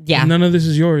 yeah, none of this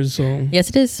is yours. So yes,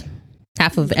 it is.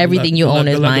 Half of everything you own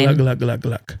is mine. Good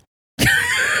luck.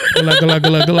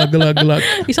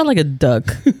 You sound like a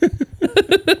duck.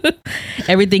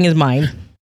 Everything is mine.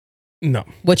 No.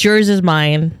 What's yours is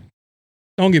mine.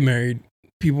 Don't get married.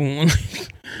 People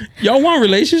y'all want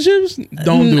relationships?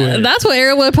 Don't do it. That's what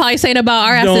Aaron would probably say about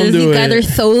our asses. You guys are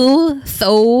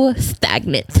so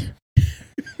stagnant.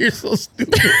 You're so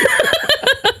stupid.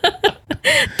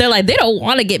 They're like, they don't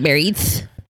want to get married.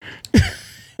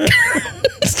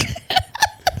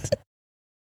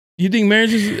 You think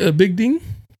marriage is a big thing?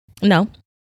 No.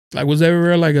 Like, was there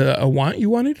ever like a want you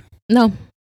wanted? No.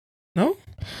 No?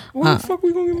 Why the fuck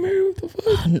we gonna get married? What the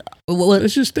fuck? Well,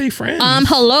 let's just stay friends.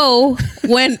 Hello.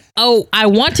 I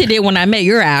wanted it when I met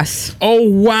your ass. Oh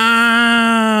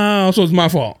wow. So it's my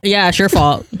fault. Yeah, it's your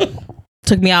fault.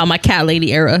 Took me out of my cat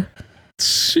lady era.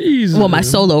 Jesus. Well, my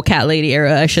solo cat lady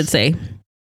era, I should say.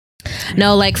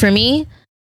 No, like for me,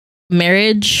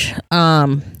 marriage,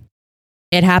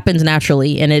 it happens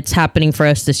naturally, and it's happening for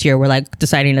us this year. We're like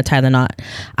deciding to tie the knot.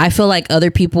 I feel like other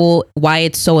people, why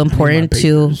it's so important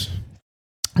to,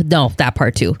 no, that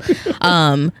part too.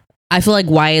 I feel like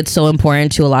why it's so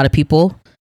important to a lot of people,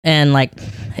 and like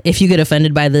if you get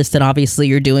offended by this, then obviously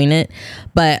you're doing it.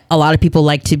 But a lot of people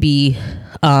like to be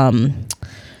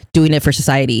doing it for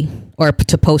society, or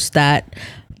to post that,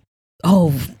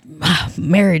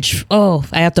 marriage, I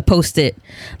have to post it,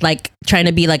 like trying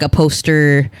to be like a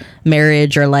poster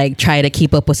marriage, or like try to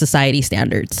keep up with society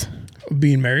standards of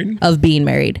being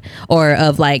married, or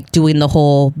of like doing the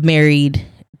whole married,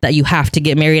 that you have to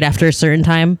get married after a certain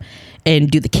time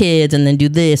and do the kids and then do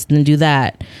this and then do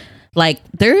that. Like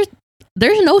there's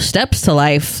no steps to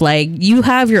life. Like you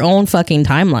have your own fucking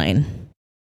timeline.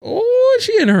 Oh,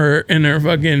 she in her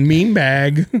fucking mean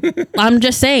bag. I'm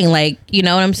just saying, like, you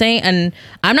know what I'm saying? And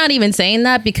I'm not even saying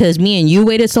that because me and you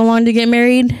waited so long to get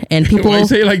married, and people Why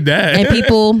say it like that? And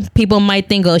people might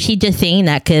think, oh, she just saying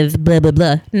that because blah blah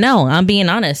blah. No, I'm being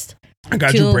honest. I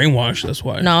got you brainwashed. That's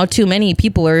why. No, too many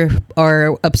people are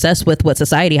obsessed with what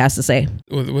society has to say,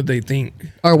 what they think,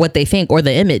 or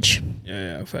the image.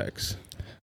 Yeah, facts.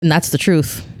 And that's the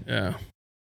truth. Yeah.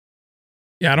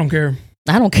 I don't care.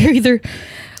 I don't care either.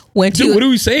 What are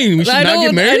we saying? We should not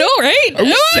get married? I know, right? Are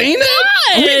we saying that?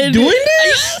 Are we doing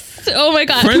this? Yes. Oh my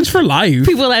God. Friends for life.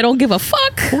 People that don't give a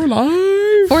fuck. For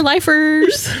life. For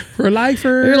lifers. For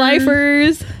lifers. For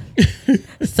lifers.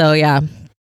 So yeah,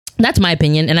 that's my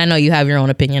opinion, and I know you have your own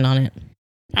opinion on it.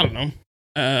 I don't know.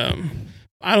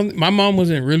 My mom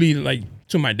wasn't really like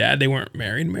to my dad. They weren't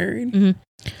married. Mm-hmm.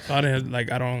 So I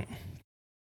don't.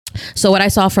 So what I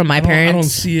saw from my parents, I don't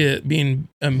see it being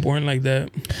born like that.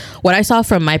 What I saw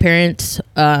from my parents,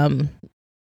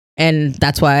 and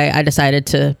that's why I decided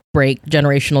to break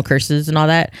generational curses and all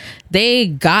that. They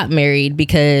got married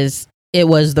because it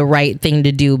was the right thing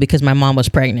to do because my mom was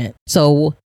pregnant.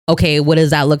 So, okay, what does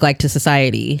that look like to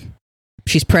society?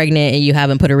 She's pregnant and you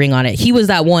haven't put a ring on it. He was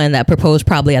that one that proposed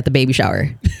probably at the baby shower.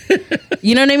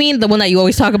 You know what I mean? The one that you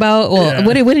always talk about. Well,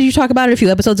 yeah. What did you talk about it a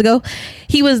few episodes ago?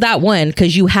 He was that one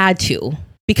because you had to.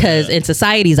 Because in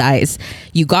society's eyes,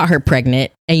 you got her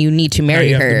pregnant and you need to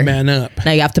marry her. Now you have to man up.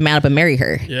 Now you have to man up and marry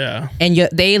her. Yeah. And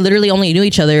they literally only knew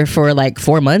each other for like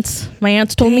 4 months. My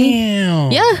aunts told me.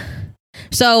 Yeah.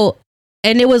 So,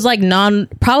 and it was like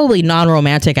probably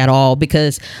non-romantic at all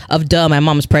because of my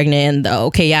mom's pregnant and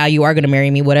okay, yeah, you are going to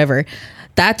marry me, whatever.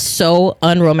 That's so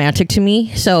unromantic to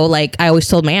me. So like I always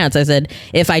told my aunts, I said,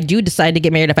 if I do decide to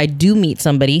get married, if I do meet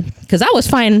somebody, because I was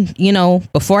fine,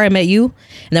 before I met you. And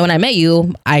then when I met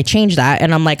you, I changed that.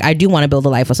 And I'm like, I do want to build a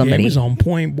life with somebody. Game was on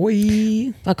point,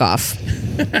 boy. Fuck off.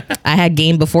 I had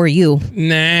game before you.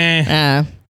 Nah.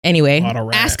 Anyway,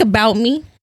 ask about me.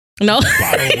 No.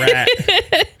 Bottle rat.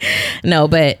 No,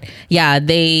 but yeah,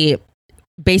 they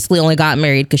basically only got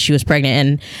married because she was pregnant.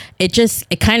 And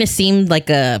it kind of seemed like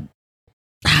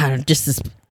just this,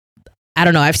 I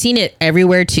don't know. I've seen it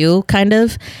everywhere too, kind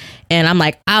of. And I'm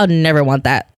like, I'll never want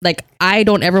that. Like, I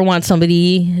don't ever want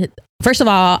somebody. First of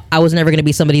all, I was never going to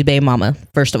be somebody's baby mama.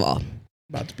 First of all.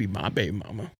 About to be my baby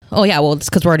mama. Oh, yeah. Well, it's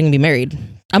because we're already going to be married.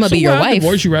 I'm going to be your wife.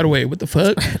 Divorce you right away. What the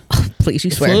fuck? Oh, please,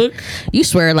 you swear. Fuck? You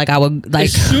swear like I would. Like,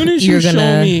 as soon as you're gonna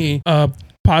show me a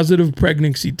positive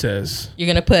pregnancy test, you're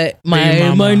going to put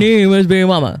my name as baby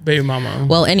mama. Baby mama.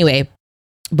 Well, anyway,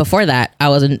 before that, I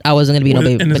wasn't going to be no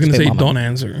baby mama. And it's going to say, mama. Don't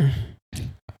answer.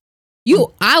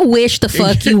 I wish the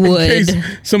fuck you would.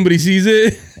 Somebody sees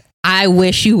it. I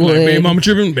wish you would. Like, baby mama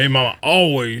tripping. Baby mama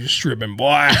always tripping,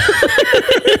 boy.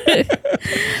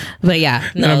 But yeah,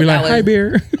 no. And I'll be like, hi,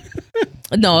 bear.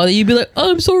 No, you'd be like,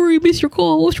 oh, I'm sorry, missed your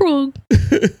call. What's wrong?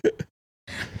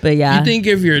 But yeah, you think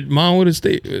if your mom would have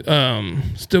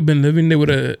still been living, they would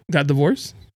have got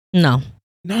divorced? No,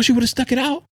 she would have stuck it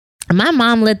out. My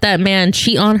mom let that man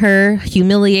cheat on her,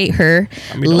 humiliate her.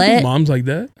 I mean, don't moms like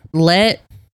that.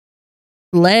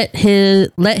 Let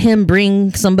him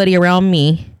bring somebody around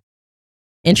me,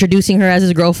 introducing her as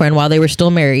his girlfriend while they were still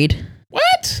married.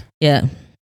 What? Yeah.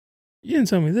 You didn't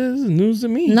tell me this. This is news to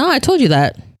me. No, I told you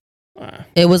that.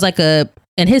 It was like and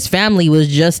his family was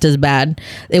just as bad.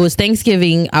 It was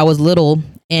Thanksgiving. I was little,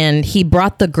 and he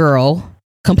brought the girl,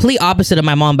 complete opposite of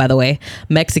my mom, by the way,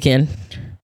 Mexican.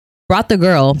 Brought the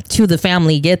girl to the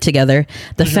family get together.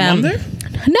 The family.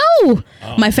 No,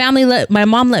 my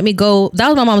mom let me go. That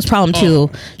was my mom's problem too.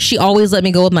 She always let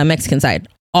me go with my Mexican side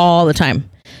all the time.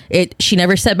 She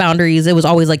never set boundaries. It was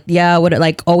always like,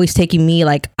 always taking me.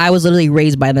 Like, I was literally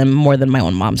raised by them more than my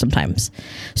own mom sometimes.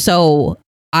 So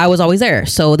I was always there.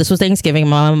 So this was Thanksgiving.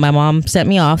 My mom sent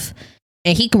me off,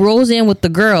 and he rolls in with the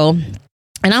girl.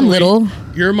 And I'm little.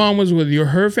 Your mom was with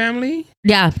her family?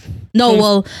 Yeah.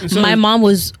 No, my mom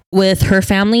was with her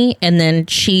family, and then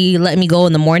she let me go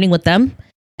in the morning with them.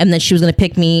 And then she was going to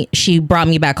pick me. She brought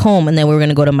me back home, and then we were going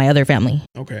to go to my other family.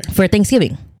 Okay. For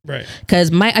Thanksgiving. Right. Because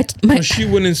so she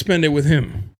wouldn't spend it with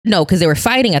him. No, because they were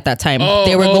fighting at that time.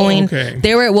 They were going. Okay.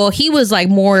 He was like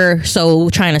more so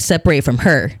trying to separate from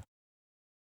her.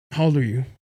 How old are you?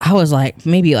 I was like,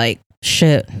 maybe like,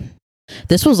 shit.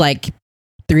 This was like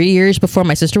 3 years before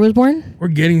my sister was born. We're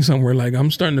getting somewhere. Like,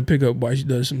 I'm starting to pick up why she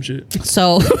does some shit.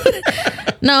 So,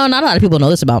 no, not a lot of people know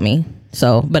this about me.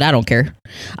 So, but I don't care.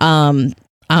 I'm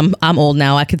old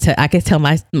now. I could tell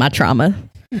my trauma.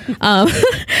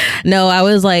 No, I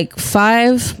was like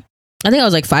 5. I think I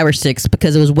was like 5 or 6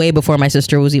 because it was way before my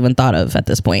sister was even thought of at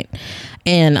this point.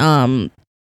 And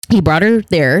he brought her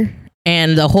there.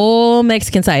 And the whole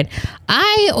Mexican side,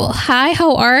 hi,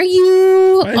 how are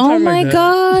you? Oh my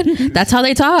God. That's how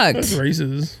they talked. That's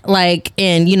racist. Like,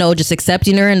 and just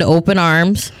accepting her in open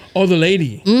arms. Oh, the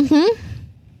lady. Mm-hmm.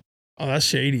 Oh, that's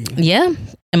shady. Yeah.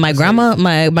 And my grandma,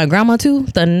 my grandma too,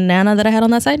 the nana that I had on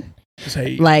that side.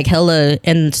 Like hella.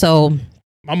 And so.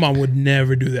 My mom would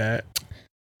never do that.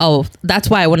 Oh, that's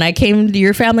why when I came to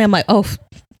your family, I'm like, oh,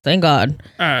 thank God.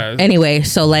 Anyway,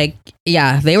 so like,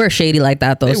 yeah, they were shady like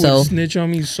that though. They would snitch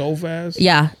on me so fast.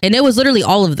 Yeah, and it was literally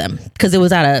all of them because it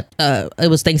was it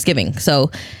was Thanksgiving. So,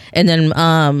 and then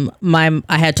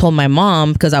I had told my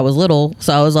mom because I was little,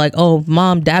 so I was like, oh,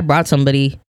 Mom, Dad brought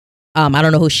somebody. I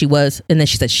don't know who she was, and then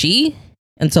she said she,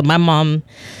 and so my mom,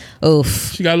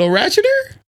 she got a little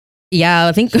ratcheter. Yeah,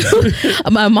 I think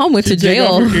my mom went to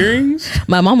jail. Take off her earrings?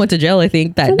 My mom went to jail, I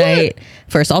think, that night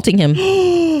for assaulting him.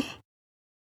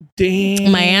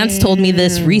 Damn. My aunts told me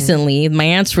this recently. My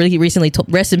aunts really recently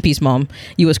told, rest in peace, Mom.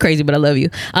 You was crazy, but I love you.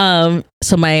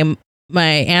 So my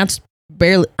aunts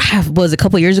barely, was a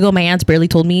couple years ago, my aunts barely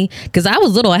told me because I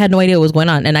was little. I had no idea what was going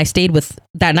on. And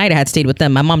that night I had stayed with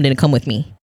them. My mom didn't come with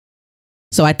me.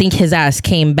 So I think his ass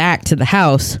came back to the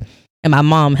house and my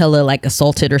mom hella like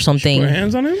assaulted or something. She put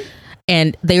hands on him?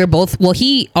 And they were both, well,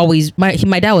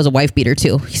 my dad was a wife beater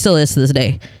too. He still is to this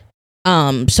day.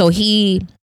 So he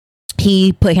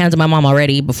put hands on my mom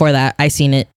already. Before that, I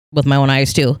seen it with my own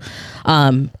eyes too.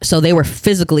 So they were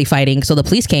physically fighting. So the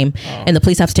police came and the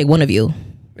police have to take one of you.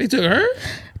 They took her?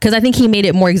 Because I think he made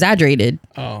it more exaggerated.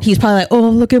 He's probably like, oh,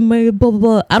 look at my blah, blah,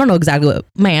 blah. I don't know exactly what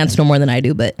my aunts know more than I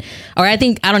do, I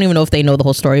don't even know if they know the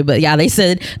whole story. But yeah, they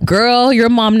said, girl, your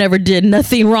mom never did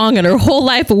nothing wrong in her whole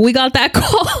life, but we got that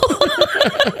call.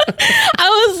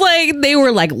 I was like, they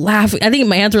were like laughing. I think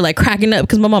my aunts were like cracking up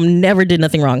because my mom never did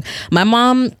nothing wrong. My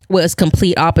mom was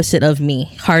complete opposite of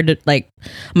me.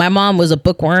 My mom was a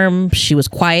bookworm. She was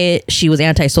quiet. She was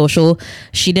antisocial.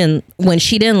 When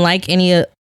she didn't like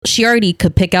she already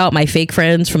could pick out my fake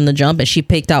friends from the jump, and she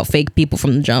picked out fake people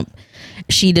from the jump.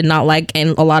 She did not like a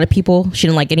lot of people. She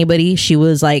didn't like anybody. She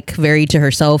was like very to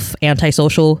herself,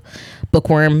 antisocial,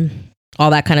 bookworm, all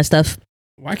that kind of stuff.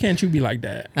 Why can't you be like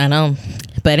that? I know.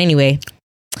 But anyway,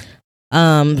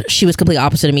 she was completely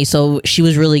opposite of me. So she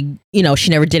was really, she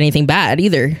never did anything bad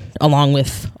either, along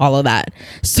with all of that.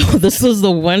 So this was the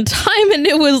one time, and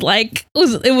it was like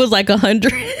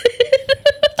 100.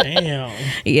 Damn.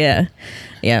 Yeah.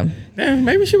 Damn,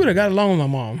 maybe she would have got along with my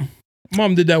mom.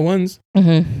 Mom did that once.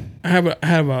 Mm-hmm. I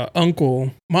have a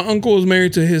uncle. My uncle was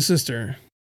married to his sister,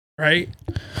 right?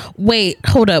 Wait,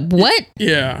 hold up. What?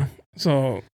 Yeah.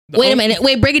 So wait a minute.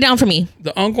 Wait, break it down for me.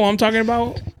 The uncle I'm talking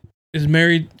about is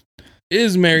married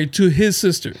to his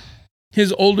sister,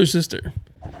 his older sister,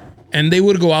 and they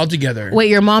would go out together. Wait,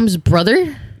 your mom's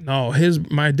brother? No,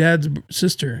 my dad's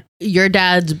sister. Your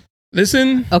dad's.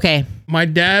 Listen. Okay. My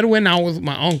dad went out with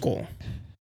my uncle.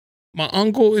 My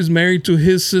uncle is married to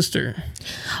his sister.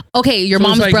 Okay, your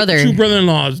mom's brother. Two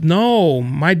brother-in-laws. No,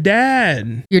 my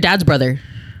dad. Your dad's brother.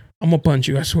 I'm gonna punch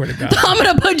you. I swear to God. I'm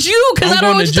gonna punch you because I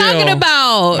don't know what you're talking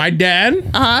about. My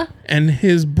dad. And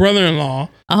his brother-in-law.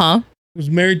 Was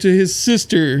married to his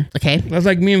sister. Okay. That's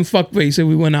like me and Fuckface said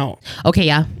we went out. Okay,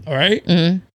 yeah. All right.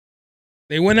 Mm-hmm.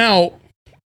 They went out,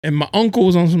 and my uncle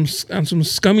was on some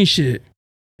scummy shit.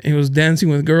 And he was dancing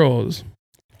with girls.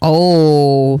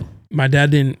 Oh. My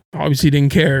dad obviously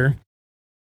didn't care,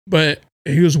 but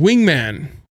he was wingman.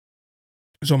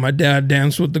 So my dad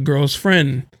danced with the girl's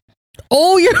friend.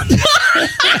 Oh, I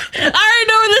already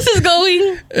know where this is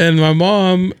going. And my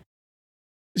mom,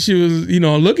 she was,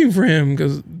 looking for him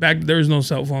because back there was no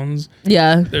cell phones.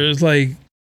 Yeah. There's like,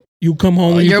 you come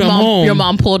home when you come home. Your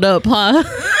mom pulled up, huh?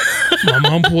 My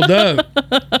mom pulled up.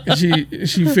 And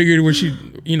she figured where she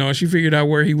figured out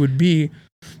where he would be.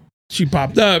 She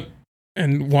popped up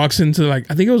and walks into I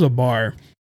think it was a bar.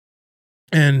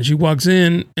 And she walks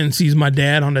in and sees my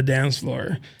dad on the dance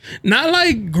floor. Not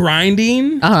like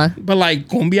grinding, but like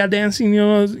cumbia dancing,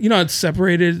 it's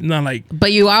separated. Not like,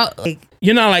 but you're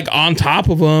not like on top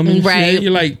of them, and right? Shit.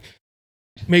 You're like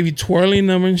maybe twirling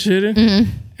them and shit.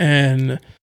 Mm-hmm. And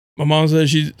my mom said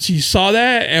she saw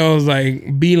that and was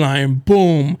like beeline,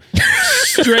 boom,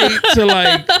 straight to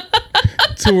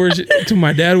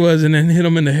my dad was, and then hit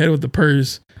him in the head with the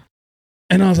purse.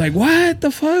 And I was like, what the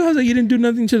fuck? I was like, you didn't do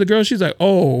nothing to the girl. She's like,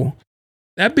 oh,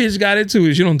 that bitch got it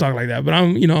too. She don't talk like that, but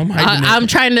I'm hyping it. I'm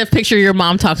trying to picture your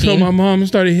mom talking. So my mom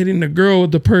started hitting the girl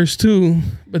with the purse too,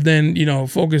 but then,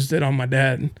 focused it on my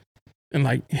dad and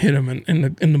like hit him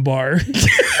in the bar.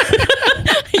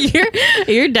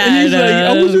 your dad. And he's like,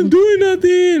 I wasn't doing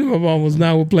nothing. My mom was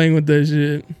not playing with that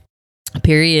shit.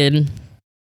 Period.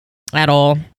 At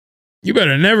all. You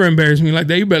better never embarrass me like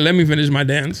that. You better let me finish my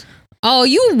dance. Oh,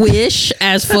 you wish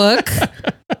as fuck.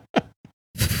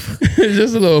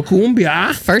 Just a little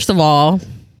cumbia. First of all.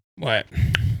 What?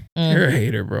 You're a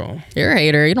hater, bro. You're a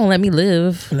hater. You don't let me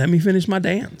live. Let me finish my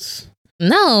dance.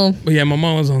 No. But yeah, my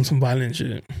mom was on some violent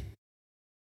shit.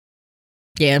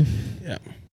 Yeah. Yeah.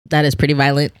 That is pretty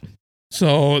violent.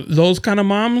 So those kind of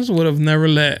moms would have never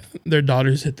let their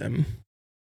daughters hit them.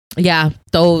 Yeah.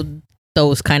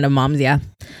 Those kind of moms, yeah.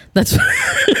 That's...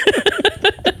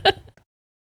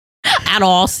 At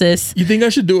all, sis. You think I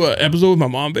should do an episode with my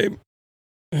mom, babe?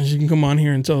 And she can come on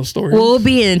here and tell stories. We'll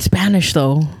be in Spanish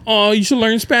though. Oh, you should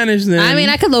learn Spanish then. I mean,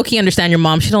 I could low-key understand your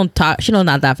mom. She don't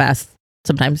not that fast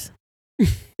sometimes.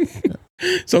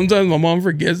 Sometimes my mom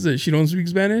forgets that she don't speak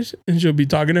Spanish and she'll be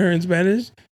talking to her in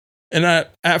Spanish. And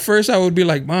at first I would be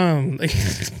like, Mom, like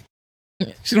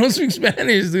she don't speak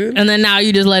Spanish, dude. And then now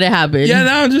you just let it happen. Yeah,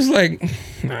 now I'm just like,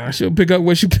 nah, she'll pick up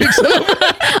what she picks up.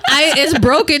 It's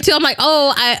broken too. I'm like,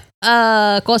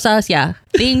 cosas, yeah.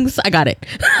 Things, I got it.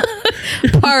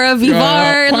 Para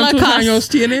vivar la casa. ¿Cuántos años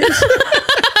tienes?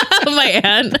 My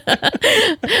aunt.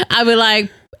 I be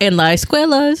like, en la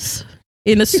escuelas,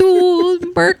 en la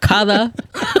supermercada.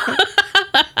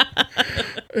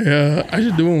 Yeah, I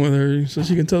should do one with her so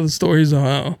she can tell the stories on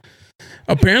how.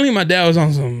 Apparently, my dad was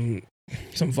on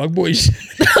some fuckboy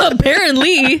shit.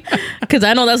 Apparently, because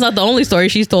I know that's not the only story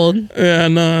she's told. Yeah,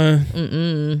 no.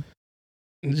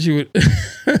 She would.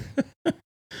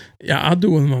 Yeah, I'll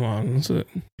do it with my mom so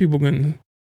people can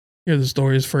hear the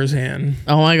stories firsthand.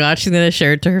 Oh my God, she's gonna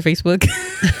share it to her Facebook.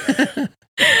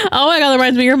 Oh my God, that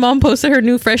reminds me. Your mom posted her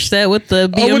new fresh set with the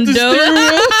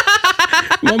BMW.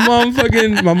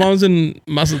 My mom's in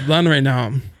Mazatlan right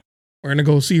now. We're gonna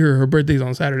go see her. Her birthday's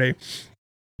on Saturday,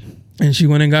 and she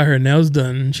went and got her nails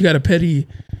done. She got a pedi,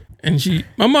 and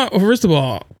my mom. First of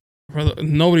all,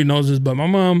 nobody knows this, but my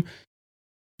mom,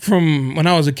 from when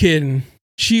I was a kid,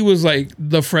 she was like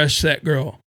the fresh set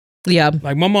girl. Yeah,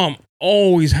 like my mom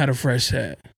always had a fresh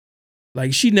set.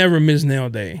 Like she never missed nail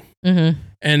day. Mm-hmm.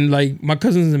 And like my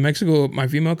cousins in Mexico, my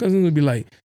female cousins would be like,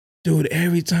 Dude,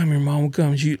 every time your mom would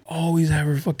come, she'd always have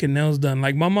her fucking nails done.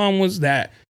 Like, my mom was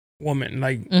that woman.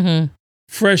 Like,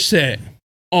 fresh set.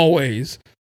 Always.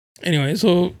 Anyway,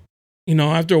 so, you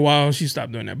know, after a while, she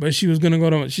stopped doing that. But she was going to go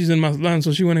to, she's in Mazatlan,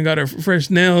 so she went and got her fresh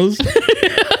nails.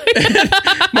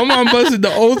 My mom busted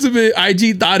the ultimate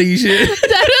IG thotty shit.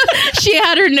 She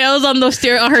had her nails on the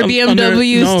on her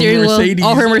BMW steering wheel.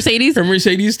 Oh, her Mercedes. Her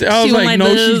Mercedes. I was like,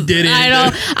 no, she didn't. I know.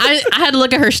 I had to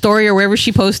look at her story or wherever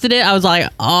she posted it. I was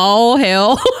like, oh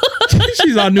hell.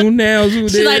 She's on new nails.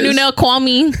 She's like new nail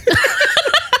Kwame.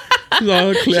 She's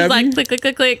all She's like click click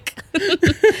click click.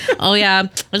 Oh yeah,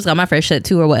 I just got my fresh set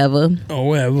too or whatever. Oh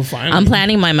whatever, fine. I'm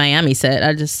planning my Miami set.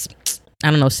 I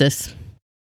don't know, sis.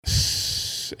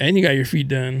 And you got your feet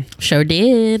done. Sure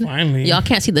did. Finally. Y'all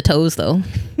can't see the toes though.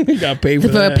 You got paid for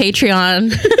that. Patreon.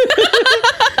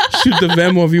 Shoot the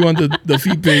Venmo if you want the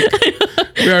feet pic.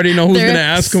 We already know who's going to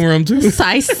ask them from too.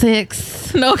 Size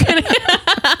 6. No kidding.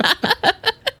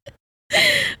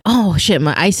 Oh shit,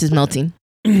 my ice is melting.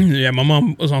 Yeah, my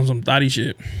mom was on some thotty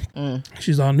shit.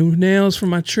 She's all new nails for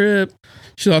my trip.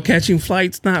 She's all catching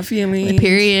flights, not feeling.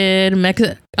 Period.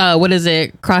 What is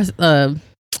it? Damn,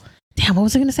 what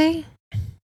was I going to say?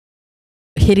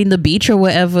 Hitting the beach or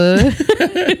whatever.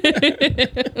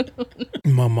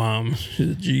 My mom,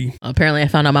 she's a G. Apparently I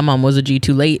found out my mom was a G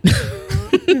too late.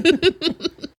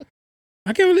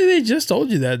 I can't believe they just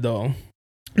told you that though.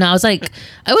 No, I was like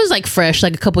fresh,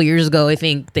 like a couple years ago. I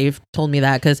think they've told me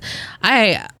that because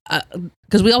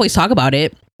we always talk about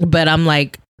it, but I'm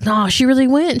like, no, she really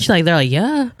went. They're like,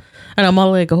 yeah. And I'm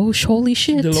all like, oh, holy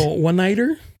shit. The little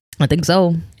one-nighter? I think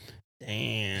so.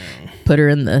 Damn. Put her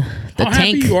in the How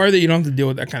tank. happy you are that you don't have to deal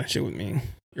with that kind of shit with me.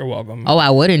 You're welcome. Oh, I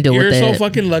wouldn't deal with it. You're so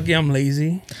fucking lucky I'm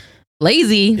lazy.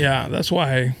 Lazy? Yeah, that's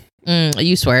why.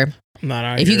 You swear. I'm not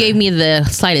out If here. you gave me the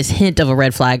slightest hint of a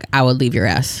red flag, I would leave your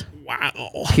ass. Wow.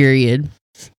 Period.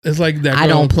 It's like that girl, I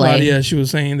don't play. Claudia, she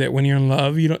was saying that when you're in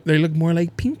love, they look more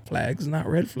like pink flags, not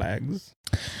red flags.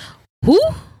 Who?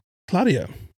 Claudia.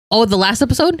 Oh, the last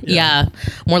episode? Yeah.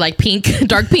 More like pink,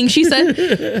 dark pink, she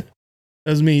said.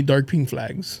 That's me, dark pink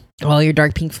flags. Oh, your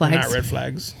dark pink flags. Not red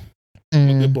flags. I'm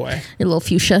a good boy. Your little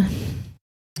fuchsia.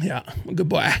 Yeah, I'm a good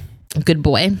boy. Good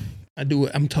boy. I do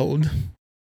what I'm told.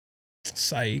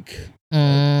 Psych.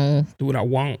 Mm. Do what I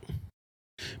want.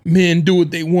 Men do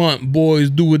what they want. Boys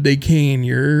do what they can.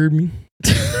 You heard me?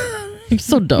 You're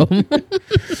so dumb.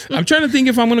 I'm trying to think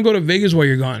if I'm going to go to Vegas while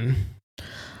you're gone.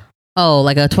 Oh,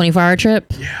 like a 24-hour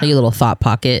trip? Yeah. You little thought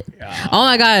pocket. Yeah. Oh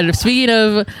my God. Speaking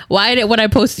of, when you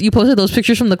posted those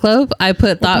pictures from the club, I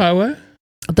put what?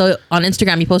 On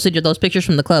Instagram, you posted those pictures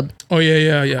from the club. Oh,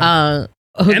 yeah.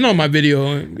 And on my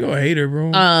video. You're a hater,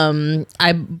 bro.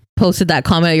 I posted that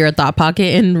comment, you're a thought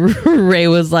pocket, and Ray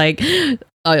was like,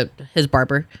 his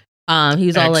barber.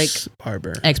 He's all like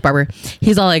ex-barber.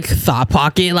 He's all like thought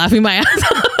pocket, laughing my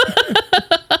ass off.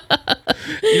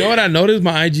 You know what I noticed?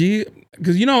 My IG,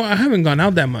 because I haven't gone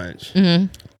out that much. Mm-hmm.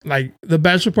 Like the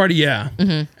bachelor party, yeah.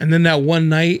 Mm-hmm. And then that one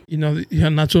night,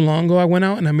 not too long ago, I went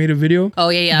out and I made a video. Oh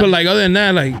yeah. But like other than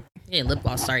that, like lip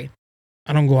gloss. Sorry,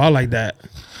 I don't go out like that.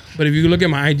 But if you look at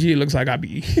my IG, it looks like I'd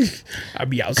be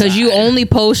outside. Because you only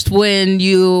post when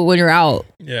you're out.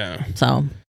 Yeah. So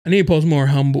I need to post more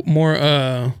humble, more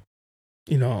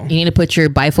You need to put your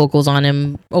bifocals on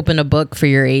and open a book for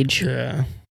your age. Yeah.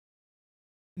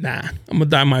 Nah, I'm gonna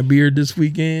dye my beard this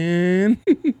weekend.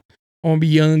 I wanna be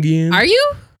young again. Are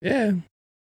you? Yeah.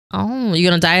 Oh, you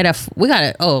gonna dye it we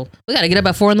gotta get up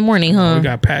at 4 a.m, huh? We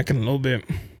got packing a little bit.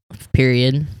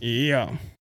 Period. Yeah.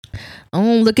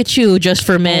 Oh, look at you, just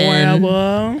for men.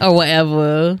 Or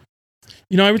whatever.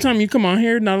 Every time you come on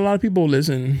here, not a lot of people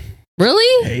listen.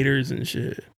 Really? Haters and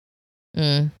shit.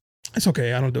 It's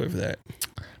okay. I don't do it for that.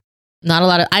 Not a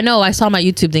lot of. I know. I saw my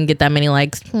YouTube didn't get that many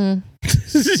likes.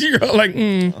 You're all like,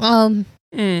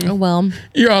 Oh well.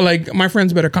 You're all like, my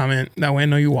friends better comment. That way I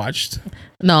know you watched.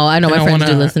 No, I know my friends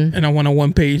do listen. And I want a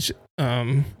 1-page,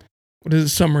 what is it,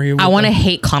 summary? I want a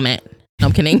hate comment. No,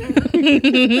 I'm kidding.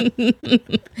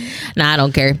 Nah, I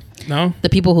don't care. No? The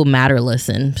people who matter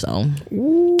listen, so.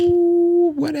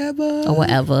 Ooh, whatever. Or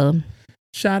whatever.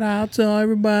 Shout out to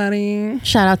everybody.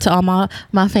 Shout out to all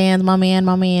my fans, my man.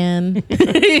 I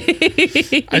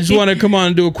just want to come on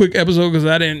and do a quick episode because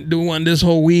I didn't do one this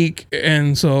whole week.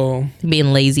 And so.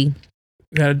 Being lazy.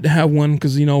 Gotta have one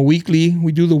because, weekly.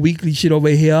 We do the weekly shit over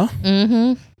here.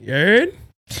 Mm-hmm. You heard?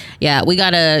 Yeah, we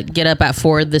gotta get up at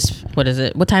 4 what is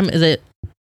it? What time is it?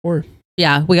 4.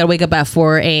 Yeah, we gotta wake up at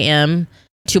 4 a.m.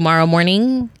 tomorrow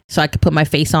morning so I could put my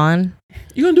face on.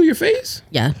 You gonna do your face?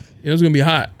 Yeah. It was gonna be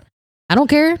hot. I don't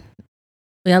care.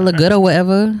 We gotta look good or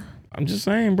whatever. I'm just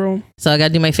saying, bro. So I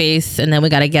gotta do my face and then we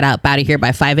gotta get out of here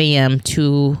by 5 a.m.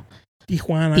 to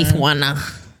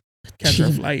Tijuana. Catch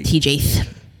our flight. TJ's.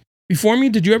 Before me,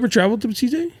 did you ever travel to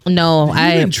TJ? No,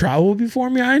 you didn't travel before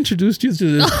me. I introduced you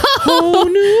to this whole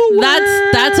new world.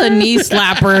 That's a knee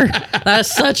slapper.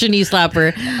 That's such a knee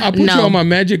slapper. I put you on my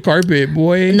magic carpet,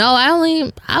 boy. No,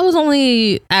 I was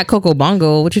only at Coco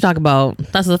Bongo. What you talking about?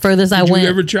 That's the furthest I went. Did you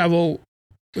ever travel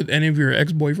with any of your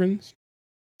ex-boyfriends?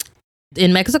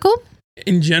 In Mexico?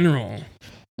 In general.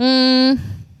 Oh,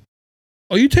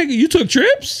 you took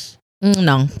trips?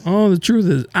 No. Oh, the truth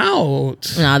is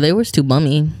out. Nah, they were too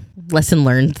bummy. Lesson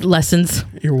learned. Lessons.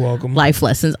 You're welcome. Life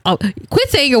lessons. Oh, quit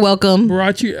saying you're welcome.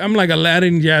 Brought you. I'm like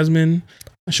Aladdin, Jasmine.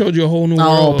 I showed you a whole new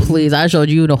world. Oh, please. I showed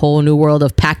you the whole new world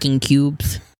of packing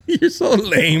cubes. You're so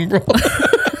lame, bro.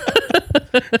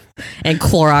 And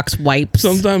Clorox wipes.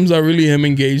 Sometimes I really am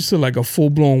engaged to like a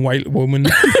full-blown white woman.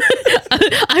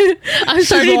 I'm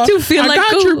starting to feel like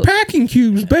I got your packing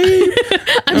cubes, babe.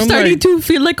 I'm starting to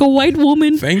feel like a white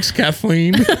woman. Thanks,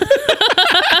 Kathleen.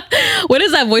 What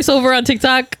is that voiceover on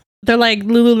TikTok? They're like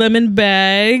Lululemon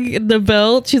bag, the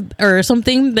belt, or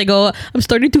something. They go, I'm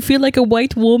starting to feel like a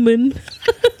white woman.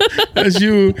 As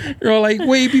you're like,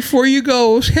 wait, before you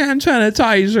go, hand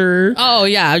sanitizer. Oh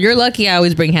yeah, you're lucky. I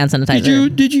always bring hand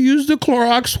sanitizer. Did you use the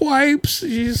Clorox wipes?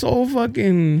 She's so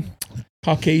fucking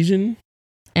Caucasian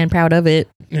and proud of it.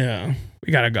 Yeah,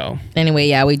 we gotta go. Anyway,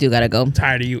 yeah, we do gotta go. I'm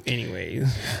tired of you,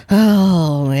 anyways.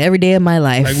 Oh, every day of my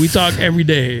life. Like we talk every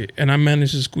day, and I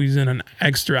managed to squeeze in an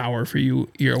extra hour for you.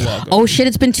 You're welcome. Oh shit!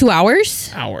 It's been 2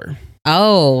 hours. Hour.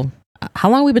 Oh, how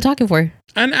long have we been talking for?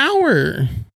 An hour.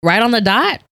 Right on the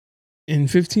dot. In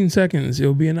 15 seconds,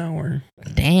 it'll be an hour.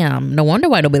 Damn! No wonder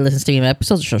why nobody listens to me. My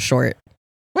episodes are so short.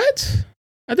 What?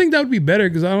 I think that would be better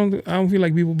because I don't feel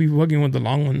like people be fucking with the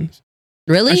long ones.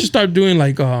 Really? I should start doing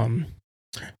like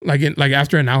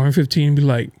after an hour and 15, be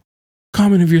like,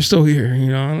 comment if you're still here, you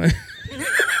know?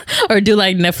 Or do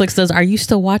like Netflix does, are you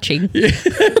still watching? Yeah.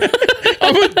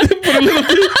 I'm gonna put a little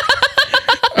bit.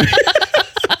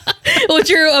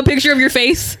 What's a picture of your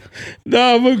face?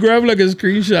 No, I'm gonna grab like a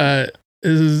screenshot.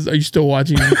 Are you still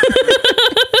watching?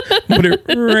 Put it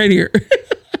right here.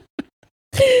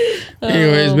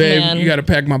 Anyways, babe, man. You gotta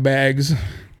pack my bags.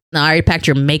 No, I already packed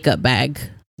your makeup bag.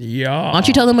 Yeah. Why don't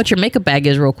you tell them what your makeup bag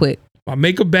is real quick? My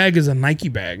makeup bag is a Nike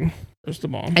bag. First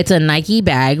of all, it's a Nike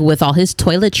bag with all his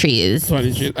toiletries.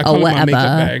 I call it my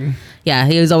makeup bag. Yeah,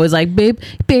 he was always like, babe,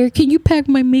 Bear, can you pack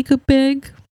my makeup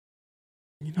bag?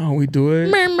 You know how we do it.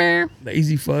 Murmur.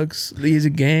 Lazy fucks,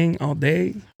 lazy gang all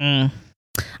day. I'm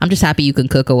just happy you can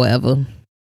cook or whatever.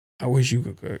 I wish you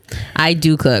could cook. I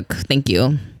do cook. Thank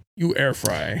you. You air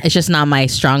fry. It's just not my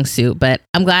strong suit, but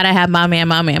I'm glad I have my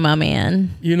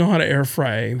man. You know how to air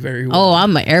fry very well. Oh,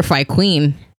 I'm an air fry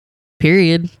queen.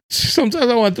 Period. Sometimes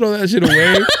I want to throw that shit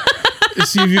away and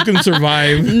see if you can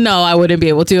survive. No, I wouldn't be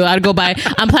able to. I'd go buy.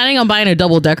 I'm planning on buying a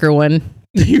double-decker one.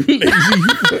 You lazy.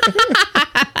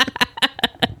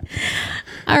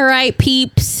 All right,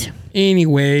 peeps.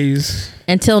 Anyways.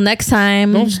 Until next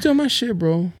time. Don't steal my shit,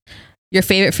 bro. Your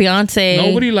favorite fiance.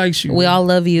 Nobody likes you. We all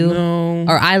love you. No.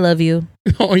 Or I love you.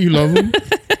 Oh, you love him?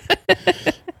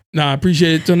 Nah, I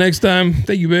appreciate it. Till next time.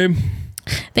 Thank you, babe.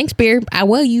 Thanks, Beer. I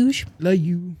will use. Love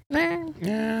you.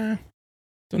 Yeah.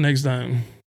 Till next time.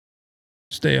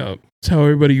 Stay up. Tell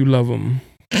everybody you love them.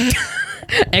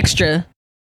 Extra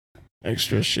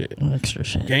shit. Extra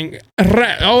shit. Gang.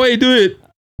 Oh, wait, do it.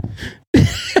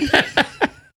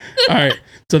 All right.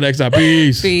 Till next time.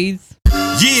 Peace.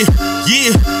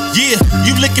 Yeah.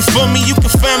 You looking for me, you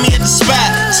can find me at the spot.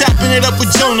 Chopping it up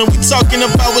with Jonah, we talking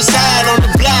about what's hot on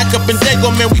the block. Up in Dago,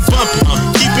 man, we bumping.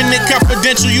 Keeping it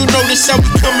confidential, you know this how we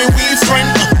coming, we in front.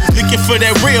 Looking for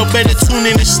that real, better tune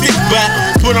in and stick by.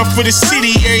 Put on for the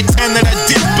city every time that I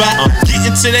dip by.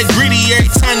 Getting to that greedy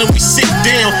every time that we sit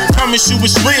down. Promise you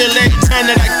it's real every time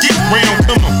that I